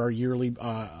with for our yearly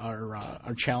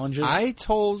our challenges. I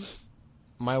told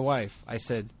my wife, I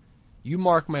said, you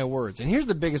mark my words. And here's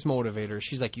the biggest motivator.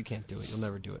 She's like, you can't do it. You'll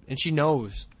never do it. And she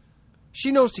knows.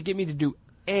 She knows to get me to do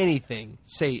anything.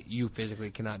 Say you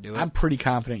physically cannot do it. I'm pretty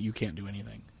confident you can't do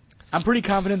anything. I'm pretty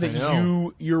confident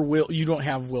that you don't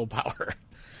have willpower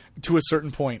to a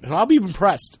certain point. So I'll be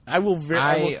impressed. I will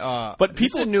but this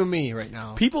people is new me right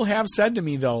now. People have said to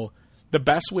me though, the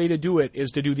best way to do it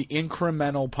is to do the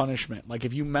incremental punishment. Like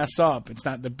if you mess up, it's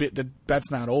not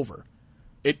that's not over.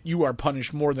 You are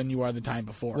punished more than you are the time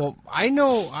before. Well, I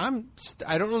know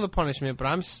I don't know the punishment, but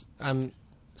I'm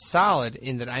solid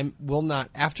in that I will not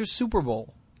after Super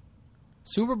Bowl.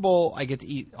 Super Bowl, I get to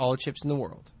eat all the chips in the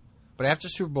world, but after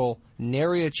Super Bowl,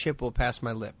 nary a chip will pass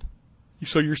my lip.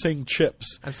 So you're saying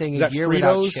chips? I'm saying Is a that year Fritos?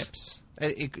 without chips.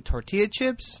 Tortilla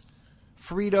chips,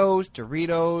 Fritos,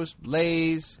 Doritos,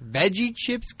 Lay's, veggie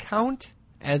chips count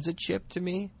as a chip to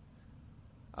me.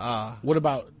 What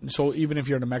about even if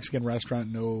you're in a Mexican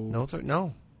restaurant, no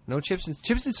chips and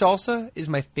salsa is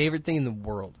my favorite thing in the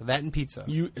world. That and pizza.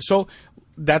 So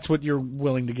that's what you're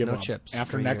willing to give No up chips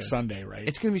after for a next year. Sunday, right?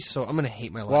 It's gonna be I'm gonna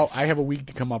hate my life. Well, I have a week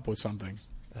to come up with something.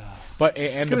 But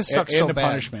it's gonna suck and so the bad.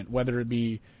 punishment, whether it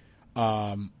be,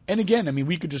 and again, I mean,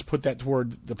 we could just put that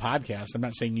toward the podcast. I'm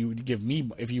not saying you would give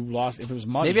me if it was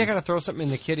money. Maybe I gotta throw something in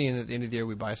the kitty, and at the end of the year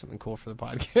we buy something cool for the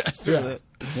podcast.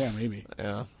 Yeah, maybe.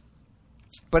 Yeah.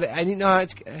 But I need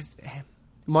it's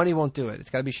money won't do it. It's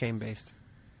got to be shame based.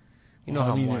 You know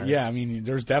how I'm wired. Yeah, I mean,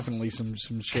 there's definitely some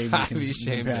shame you Gotta can, be you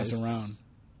can pass shame-based. around.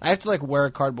 I have to wear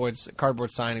a cardboard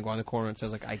sign and go on the corner and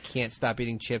says I can't stop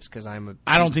eating chips because I'm a.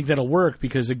 I don't think that'll work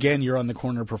because again, you're on the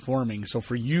corner performing. So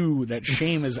for you, that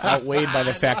shame is outweighed by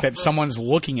the fact that someone's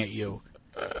looking at you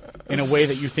in a way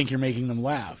that you think you're making them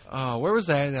laugh. Oh, where was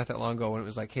that? Not that long ago when it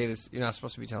was like, hey, you're not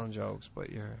supposed to be telling jokes, but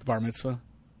you're. Bar mitzvah.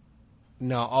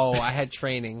 No, I had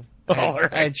training. I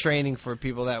had training for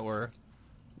people that were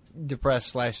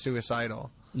depressed / suicidal.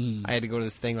 I had to go to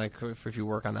this thing for if you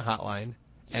work on the hotline,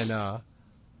 and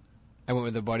I went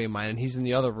with a buddy of mine, and he's in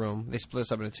the other room. They split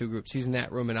us up into two groups. He's in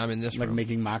that room, and I'm in this room.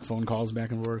 Making mock phone calls back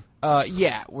and forth.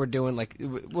 Yeah, we're doing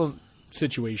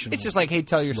Situational. It's just like, hey,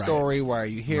 tell your Right. story. Why are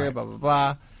you here? Right. Blah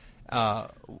blah blah.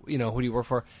 Who do you work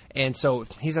for? And so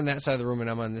he's on that side of the room, and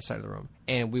I'm on this side of the room.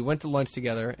 And we went to lunch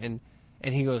together, and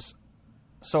he goes,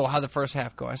 so how'd the first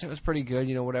half go? I said, it was pretty good,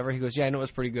 whatever. He goes, yeah, I know it was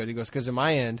pretty good. He goes, because in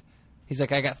my end, he's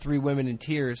like, I got 3 women in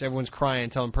tears. Everyone's crying,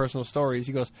 telling personal stories.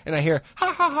 He goes, and I hear,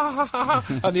 ha, ha, ha, ha, ha,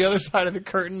 ha, on the other side of the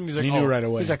curtain. He's like, He knew right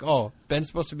away. He's like, Ben's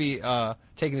supposed to be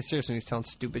taking it seriously when he's telling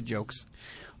stupid jokes.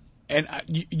 And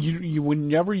you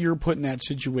whenever you're put in that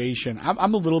situation,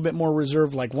 I'm a little bit more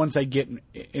reserved. Like once I get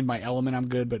in my element, I'm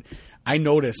good. But I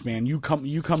notice, man, you come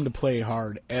to play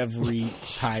hard every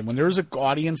time. When there's an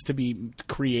audience to be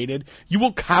created, you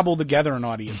will cobble together an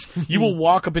audience. You will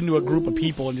walk up into a group of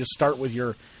people and just start with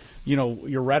your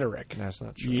rhetoric. That's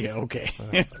not true. Yeah, okay.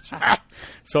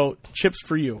 So chips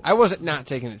for you. I wasn't not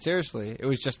taking it seriously. It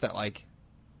was just that,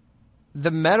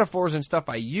 the metaphors and stuff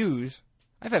I use,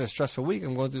 I've had a stressful week.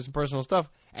 I'm going through some personal stuff.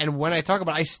 And when I talk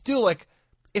about it, I still,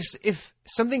 if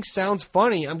something sounds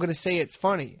funny, I'm going to say it's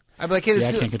funny. I'm like, hey,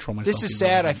 I can't control myself this is either.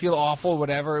 sad. I feel awful,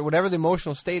 whatever the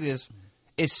emotional state is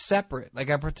separate. I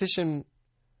partition, and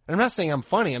I'm not saying I'm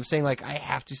funny. I'm saying, I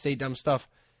have to say dumb stuff,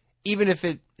 even if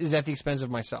it is at the expense of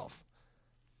myself.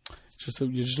 Just the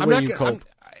way you cope.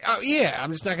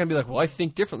 I'm just not going to be like, well, I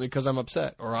think differently because I'm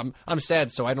upset, or I'm sad,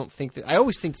 so I don't think that. I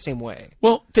always think the same way.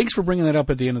 Well, thanks for bringing that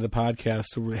up at the end of the podcast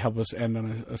to help us end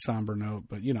on a somber note.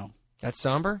 But That's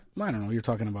somber? I don't know. You're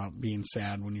talking about being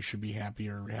sad when you should be happy,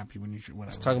 or happy when you should.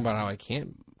 Whatever. I was talking about how I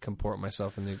can't comport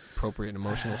myself in the appropriate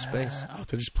emotional space. I'll have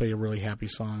to just play a really happy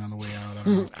song on the way out. I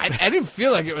don't know. I didn't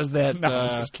feel like it was that. No,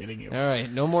 I'm just kidding you. All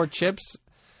right, no more chips.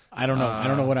 I don't know. I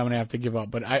don't know what I'm going to have to give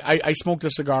up. But I smoked a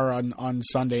cigar on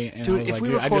Sunday, and Dude, I was if like, we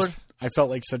dude, record- I felt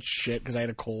like such shit because I had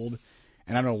a cold,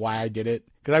 and I don't know why I did it.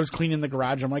 Because I was cleaning the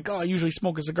garage. I'm like, I usually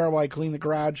smoke a cigar while I clean the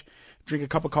garage, drink a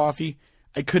cup of coffee.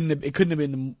 It couldn't have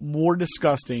been more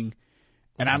disgusting,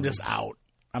 and I'm just out.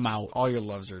 I'm out. All your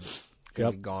loves are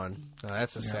gonna be gone. No,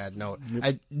 that's a sad note.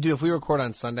 Dude, if we record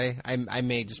on Sunday, I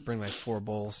may just bring 4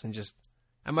 bowls and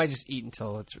I might just eat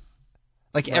until it's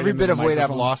every into bit the of weight I've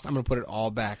microphone? lost. I'm gonna put it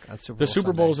all back on Super Bowl. The Super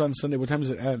Sunday. Bowl's on Sunday. What time does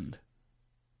it end?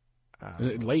 Is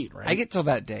it late, right? I get till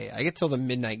that day. I get till the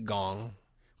midnight gong.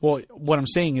 Well, what I'm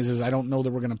saying is I don't know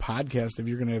that we're going to podcast if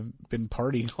you're going to have been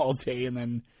partying all day and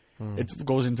then it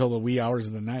goes until the wee hours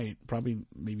of the night. Probably,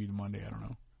 maybe Monday. I don't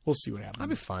know. We'll see what happens. I'll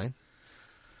be fine.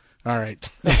 All right.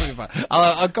 I'll be fine.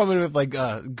 I'll come in with like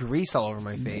grease all over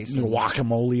my face.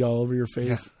 Guacamole all over your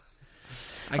face.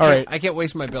 Yeah. I can't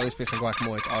waste my belly space on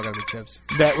guacamole. It's all gotta be chips.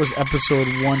 That was episode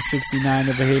 169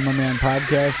 of the Hey My Man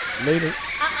podcast. Later.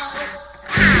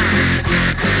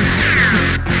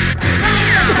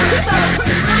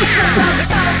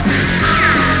 Uh-oh.